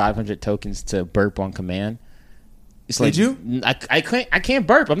 500 tokens to burp on command." It's like, Did you? I can't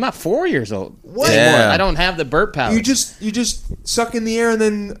burp. I'm not 4 years old. What? anymore. Yeah. I don't have the burp power. You just suck in the air and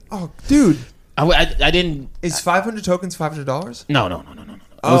then dude, I didn't. is 500 tokens $500? No. It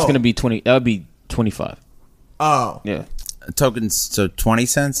was Oh. gonna be 20. That would be 25. Oh, Yeah. Tokens, so 20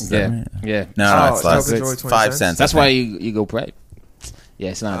 cents? Is that Yeah. right? Yeah. No, Oh, it's less. tokens are only It's 20 5 cents? cents. That's I why think. you go private.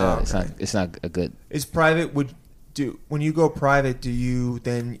 Yeah, it's not. Oh, okay. It's not a good. is private when you go private? Do you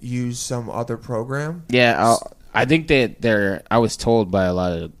then use some other program? Yeah, I think that I was told by a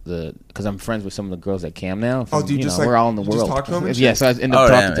lot of because I'm friends with some of the girls at Cam now. Oh, do you just, know, like, we're all in the you just world. talk to them and Yeah, shit? so I ended Oh, up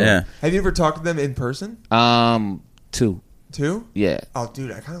damn, talking to yeah. Have you ever talked to them in person them. 2. too? Yeah. Oh,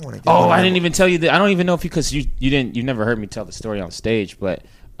 dude, I kind of want to. Oh, I didn't even tell you that. I don't even know if because you never heard me tell the story on stage, but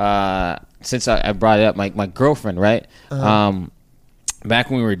since I brought it up, my girlfriend, right? Back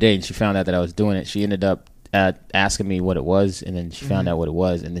when we were dating, she found out that I was doing it. She ended up asking me what it was, and then she found out what it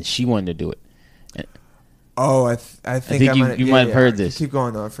was, and then she wanted to do it. Oh, I think you might have heard this. Keep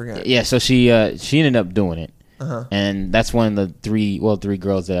going though. I forgot. Yeah, so she ended up doing it, Uh-huh. and that's one of the three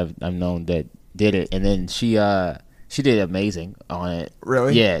girls that I've known that did it, and then she did amazing on it.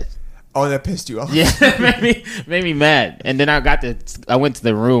 Really? Yeah, Oh, that pissed you off. yeah, made me mad. And then I went to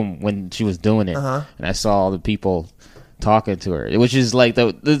the room when she was doing it, Uh-huh. and I saw all the people talking to her, which is like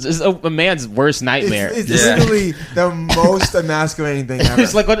it's a man's worst nightmare. It's literally the most emasculating thing ever.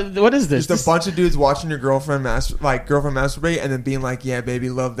 It's like what is this? Just a bunch of dudes watching your girlfriend masturbate, and then being like, "Yeah, baby,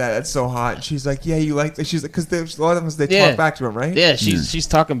 love that. That's so hot." And she's like, "Yeah, you like that." She's like, because there's a lot of them they talk back to him, right? Yeah, she's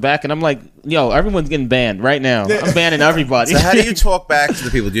talking back, and I'm like, "Yo, everyone's getting banned right now. I'm banning everybody." So how do you talk back to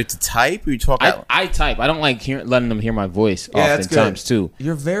the people? Do you have to type, or you talk out? I type. I don't like letting them hear my voice. That's oftentimes good. too.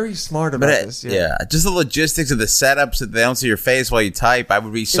 You're very smart about this. Yeah, just the logistics of the setups that they don't see your face while you type. I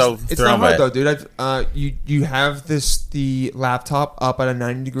would be so It's thrown not hard by though, it. dude. You have the laptop up at a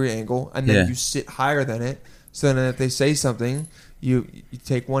 90-degree angle, and then Yeah. you sit higher than it. So then, if they say something, you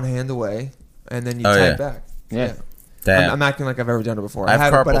take one hand away, and then you type back. Yeah. Damn. I'm acting like I've ever done it before. I have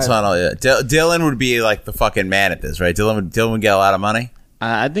haven't, but carpal tunnel. Yeah. Dylan would be like the fucking man at this, right? Dylan would get a lot of money.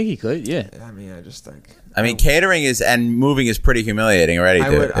 I think he could. Yeah. I mean, I just think. I mean, catering and moving is pretty humiliating already. I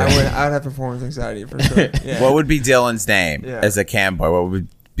dude. would have performance anxiety for sure. Yeah. What would be Dylan's name as a cam boy? What would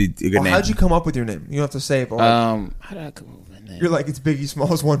be a good name? How'd you come up with your name? You don't have to say it. But How did I come up with my name? you're like, it's Biggie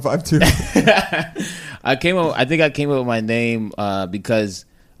Smalls 152. I think I came up with my name because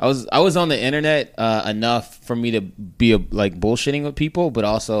I was on the internet enough for me to be like bullshitting with people, but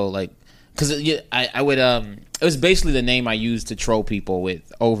also like because I would it was basically the name I used to troll people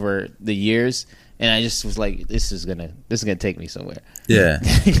with over the years, and I just was like, this is gonna take me somewhere. Yeah.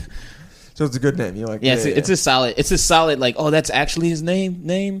 So it's a good name. You like? Yeah, it's a solid like, oh, that's actually his name,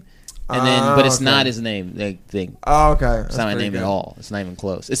 and then but it's not his name thing. Oh, okay. It's not my name at all. It's not even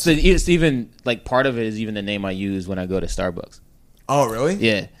close. It's even like part of it is even the name I use when I go to Starbucks. Oh, really?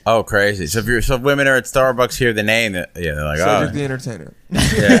 Yeah. Oh, crazy. So if women are at Starbucks, hear the name, they're like, Cedric the Entertainer.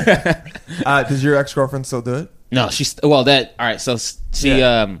 yeah. Does your ex-girlfriend still do it? No, she's all right. So she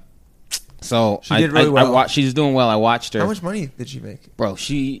so She did really well. She's doing well. I watched her. How much money did she make? Bro,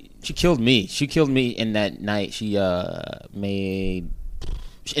 she killed me. She killed me in that night. She made,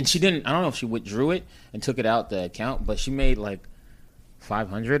 and she didn't. I don't know if she withdrew it and took it out the account, but she made like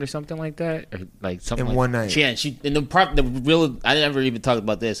 500 or something like that, or like something In like, one night. Yeah, and she and the real. I never even talked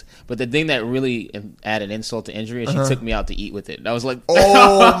about this, but the thing that really added insult to injury is she took me out to eat with it. And I was like,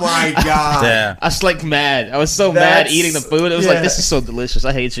 Oh my god! Yeah. I was like mad. I was so mad That's- eating the food. It was yeah. like, this is so delicious.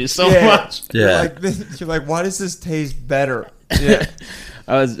 I hate you so Yeah. much. Yeah. You're like, why does this taste better? Yeah.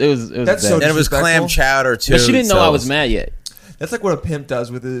 It was That's bad. so And it was clam disrespectful. chowder too. But she didn't know so I was mad yet. That's like what a pimp does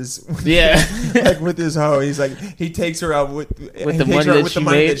with his Yeah. like with his hoe. He's like he takes her out with the money that she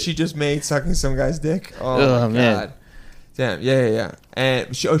made? just made sucking some guy's dick. Oh, Oh, my man. god. Damn. Yeah.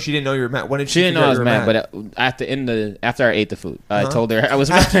 And she didn't know you were mad. When did She didn't know I was figure out mad, you were but after I ate the food, I told her I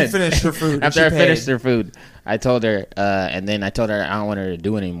was After mad. you finished her food, After she I finished paid. her food, I told her, and then I told her I don't want her to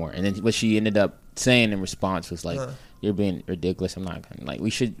do it anymore. And then what she ended up saying in response was like, "You're being ridiculous. I'm not gonna, like we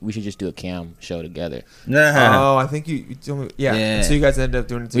should just do a cam show together." Oh, I think you told me. Yeah. Yeah. So you guys ended up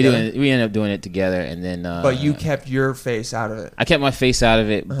doing it together. We ended up doing it together, and then But you kept your face out of it. I kept my face out of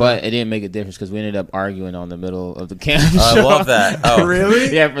it, but it didn't make a difference because we ended up arguing on the middle of the cam I show. love that. Oh,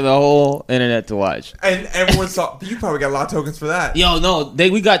 Really? Yeah, for the whole internet to watch. And everyone saw. You probably got a lot of tokens for that. Yo, no,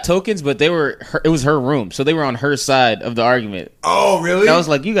 we got tokens, but it was her room, so they were on her side of the argument. Oh, really? I was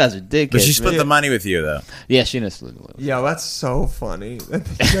like, you guys are dickheads. But she split man. the money with you though. Yeah, she didn't split it. Yeah, that's so funny. You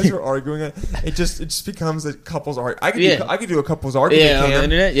guys are arguing it. It just becomes a couple's argument. I could do a couple's argument. Yeah, on the Cam.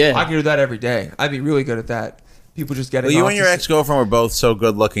 internet, yeah. I could do that every day. I'd be really good at that. People just getting. Well, you off and your to- ex girlfriend were both so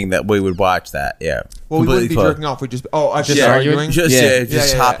good looking that we would watch that. Yeah. Well, we wouldn't be Completely jerking off. We just just Yeah, arguing. Just Yeah.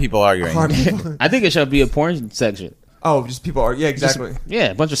 just Yeah. hot people arguing. Hard people. I think it should be a porn section. Oh, just people are. Yeah, exactly.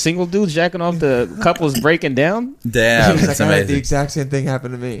 Yeah, a bunch of single dudes jacking off the couples breaking down. Damn, It's that's like I had the amazing. exact same thing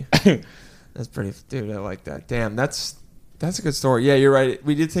happen to me. That's pretty, dude. I like that. Damn, that's a good story. Yeah, you're right.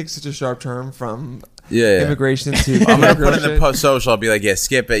 We did take such a sharp turn from Yeah. immigration to. I'm gonna put in the shit. post social. I'll be like, yeah,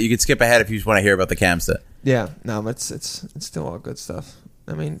 skip it. You can skip ahead if you just want to hear about the cam stuff. Yeah, no, but it's still all good stuff.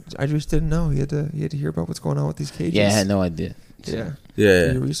 I mean, I just didn't know he had to hear about what's going on with these cages. Yeah, I had no idea. Yeah. Yeah.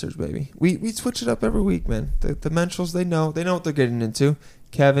 Do your research, baby. We switch it up every week, man. The Menschels, they know what they're getting into.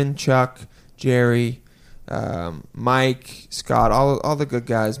 Kevin, Chuck, Jerry, Mike, Scott, all the good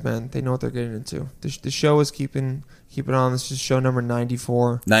guys, man. They know what they're getting into. The show is keeping on. This is show number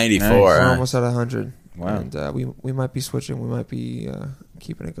 94. 94. Nice. We're huh? almost at 100. Wow. And we might be switching. We might be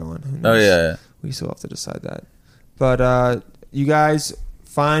keeping it going. Who Oh knows? yeah. We still have to decide that. But you guys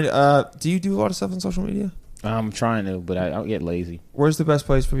find. Do you do a lot of stuff on social media? I'm trying to, but I'll get lazy. Where's the best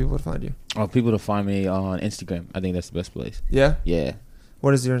place for people to find you? Oh, people to find me on Instagram. I think that's the best place. Yeah. Yeah.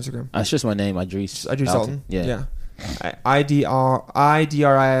 What is your Instagram? It's just my name, Idris. Idris Alton. Yeah.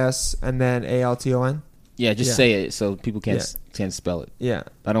 IDRIS and then ALTON. Yeah, just Yeah. say it so people can't Yeah. can't spell it. Yeah.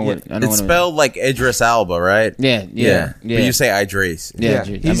 I don't Yeah. want. I don't It's wanna, spelled like Idris Elba, right? Yeah. But you say Idris. Yeah,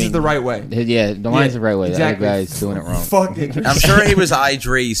 He's the right way. Yeah, the mine's the right way. Exactly. The other guy's doing it wrong. Fuck it. I'm sure he was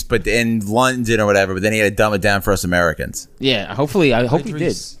Idris, but in London or whatever. But then he had to dumb it down for us Americans. Yeah, hopefully, I hope he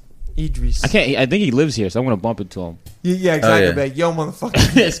did. Idris. I can't. I think he lives here, so I'm gonna bump into him. Yeah, exactly. Oh, yeah. Like, yo,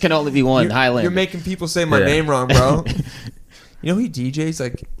 motherfucker. This can only be one. Highland. You're making people say my Yeah. name wrong, bro. You know he DJs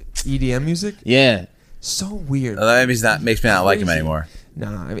like EDM music? Yeah. So weird. That makes me not like him Crazy. anymore.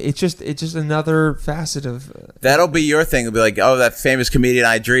 Nah, I mean, it's just another facet of. That'll be your thing. It'll be like, oh, that famous comedian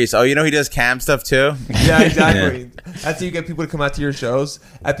Idris. Oh, you know he does cam stuff too. Yeah, exactly. That's how you get people to come out to your shows.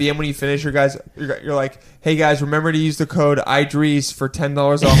 At the end, when you finish, you're like, "Hey guys, remember to use the code IDRIS for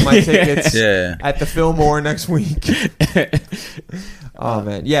 $10 off my tickets Yeah. at the Fillmore next week." Oh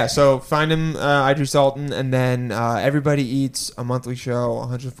man, yeah. So find him, Idris Dalton, and then Everybody Eats, a monthly show,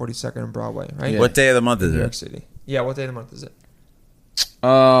 142nd and Broadway, right? What day of the month is New York it? City. Yeah, what day of the month is it?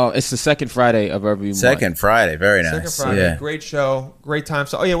 It's the second Friday of every month. Second Friday. Very nice. Second Friday. Yeah. Great show, great time.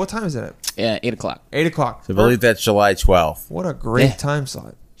 So, what time is it at? Yeah, 8:00. 8:00. So I believe that's July 12th. What a great Yeah. time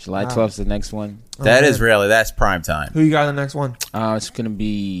slot. July Wow. 12th is the next one. That Oh, is man. that's prime time. Who you got in the next one? It's gonna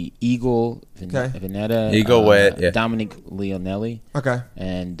be Eagle, Okay. Vanetta, Eagle Witt, yeah. Dominic Leonelli, Okay,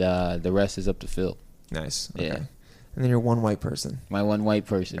 and the rest is up to Phil. nice. Yeah. Okay. And then you're one white person. My one white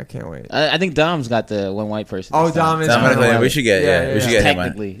person. I can't wait. I think Dom's got the one white person. Oh, this time. Dom is Dominic one Leonelli, white. we should get we should get him on.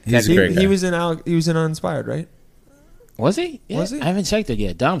 Technically. He's a great guy. He was in Uninspired, right? Was he? Yeah, Was he? I haven't checked it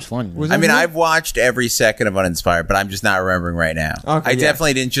yet. Dom's funny. Was I mean, he? I've watched every second of Uninspired, but I'm just not remembering right now. Okay, I yeah.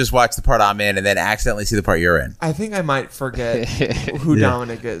 definitely didn't just watch the part I'm in and then accidentally see the part you're in. I think I might forget who Yeah.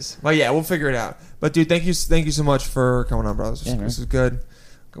 Dominic is. Well, yeah, we'll figure it out. But dude, thank you so much for coming on, bro. Yeah, man. This is good.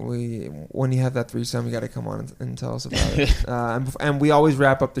 When you have that threesome, you got to come on and tell us about it. And we always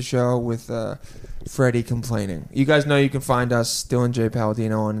wrap up the show with Freddie complaining. You guys know you can find us, Dylan J.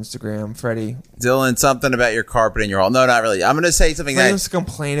 Palladino on Instagram. Freddie, Dylan, something about your carpet in your hall. No, not really. I'm going to say something Freddie that. wants to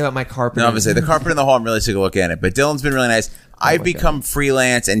complain about my carpet. No, I'm going to say the carpet in the hall, I'm really sick of looking at it. But Dylan's been really nice. I've my become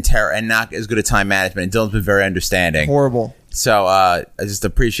freelance and not as good at time management. And Dylan's been very understanding. horrible. So I just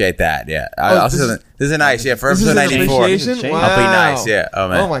appreciate that. Yeah. This is nice. Yeah. For This is episode an 94. appreciation? I'll Wow. I'll be nice. Yeah. Oh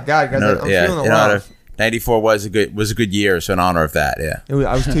man. Oh my god, guys! I'm yeah. feeling the In honor love. of 94 was a good year. So in honor of that, yeah.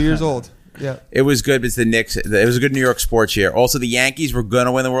 I was 2 years old. Yeah. It was good. It's the Knicks. It was a good New York sports year. Also, the Yankees were going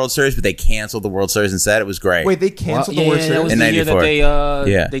to win the World Series, but they canceled the World Series instead. It was great. Wait, they canceled the World that Series? was In the year that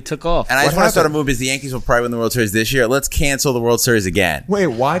 94. they took off. And I What just want to start a happened? move because the Yankees will probably win the World Series this year. Let's cancel the World Series again. Wait,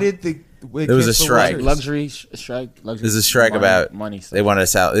 why did they? There was a strike. luxury strike. There's a strike about money. Stuff. They wanted a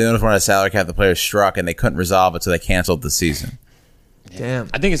salary cap. The players struck and they couldn't resolve it, so they canceled the season. Damn.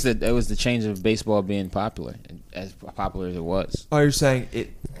 I think it was the change of baseball being popular, as popular as it was. Oh, you're saying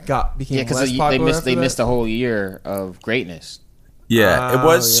it became Yeah, because less popular they after missed that? a whole year of greatness. Yeah, it Oh,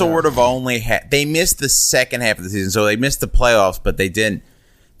 was yeah. sort of only they missed the second half of the season, so they missed the playoffs, but they didn't.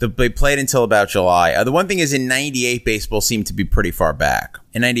 They played until about July. The one thing is, in '98, baseball seemed to be pretty far back.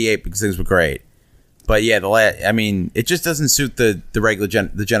 In '98, because things were great, but yeah, it just doesn't suit the regular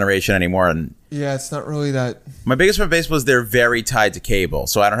the generation anymore. And Yeah, it's not really that. my biggest problem with baseball is they're very tied to cable,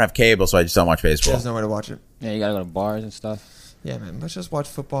 so I don't have cable, so I just don't watch baseball. There's no way to watch it. Yeah, you gotta go to bars and stuff. Yeah, man. Let's just watch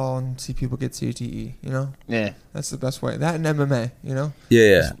football and see people get CTE. You know, Yeah, that's the best way. That and MMA. You know,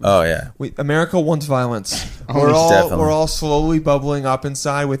 Yeah. Oh yeah. America wants violence. Oh, definitely. We're all slowly bubbling up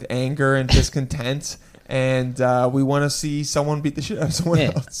inside with anger and discontent, and we want to see someone beat the shit out of someone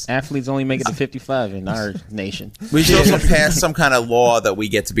yeah. else. Athletes only make it to 55 in our nation. We should also pass some kind of law that we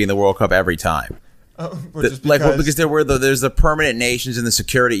get to be in the World Cup every time. Just Because there's the permanent nations in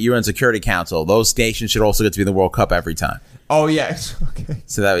the UN Security Council. Those nations should also get to be in the World Cup every time. Oh yeah. Okay.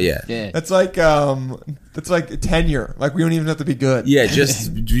 So that Yeah, That's like tenure. Like we don't even have to be good. yeah,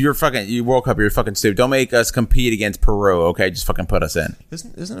 just you World Cup. You're fucking stupid. Don't make us compete against Peru. Okay, just fucking put us in.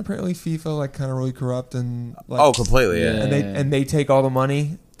 Isn't apparently FIFA like kind of really corrupt and like Oh, completely. Yeah. and they take all the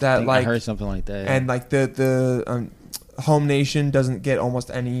money that I heard something like that. and like the home nation doesn't get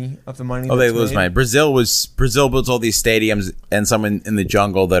almost any of the money. Oh, they that's lose made. money. Brazil builds all these stadiums and some in the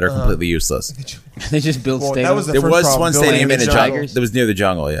jungle that are completely useless. they just built Well, stadiums. that was the There first was problem, one building stadium in the the jungle. jungle that was near the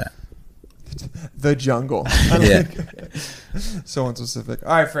jungle. Yeah. The jungle. Yeah. So unspecific.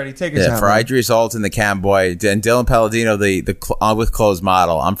 All right, Freddie, take us Yeah, out. for man. Idris Alton, the Camboy, and Dylan Palladino, the with clothes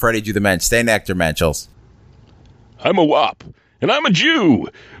model. I'm Freddie Jew the Mensch. Stay nectar, Menschels. I'm a WAP, and I'm a Jew.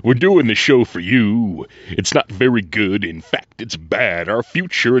 We're doing the show for you. It's not very good. In fact, it's bad. Our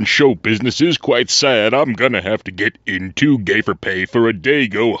future in show business is quite sad. I'm gonna have to get into gay for pay for a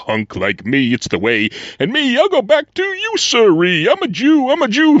Dago hunk like me. It's the way. And me, I'll go back to you, sirree. I'm a Jew.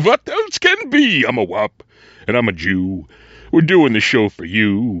 What else can be? I'm a WAP, and I'm a Jew. We're doing the show for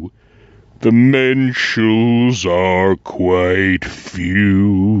you. The Menschels are quite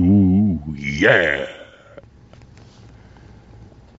few. Yeah.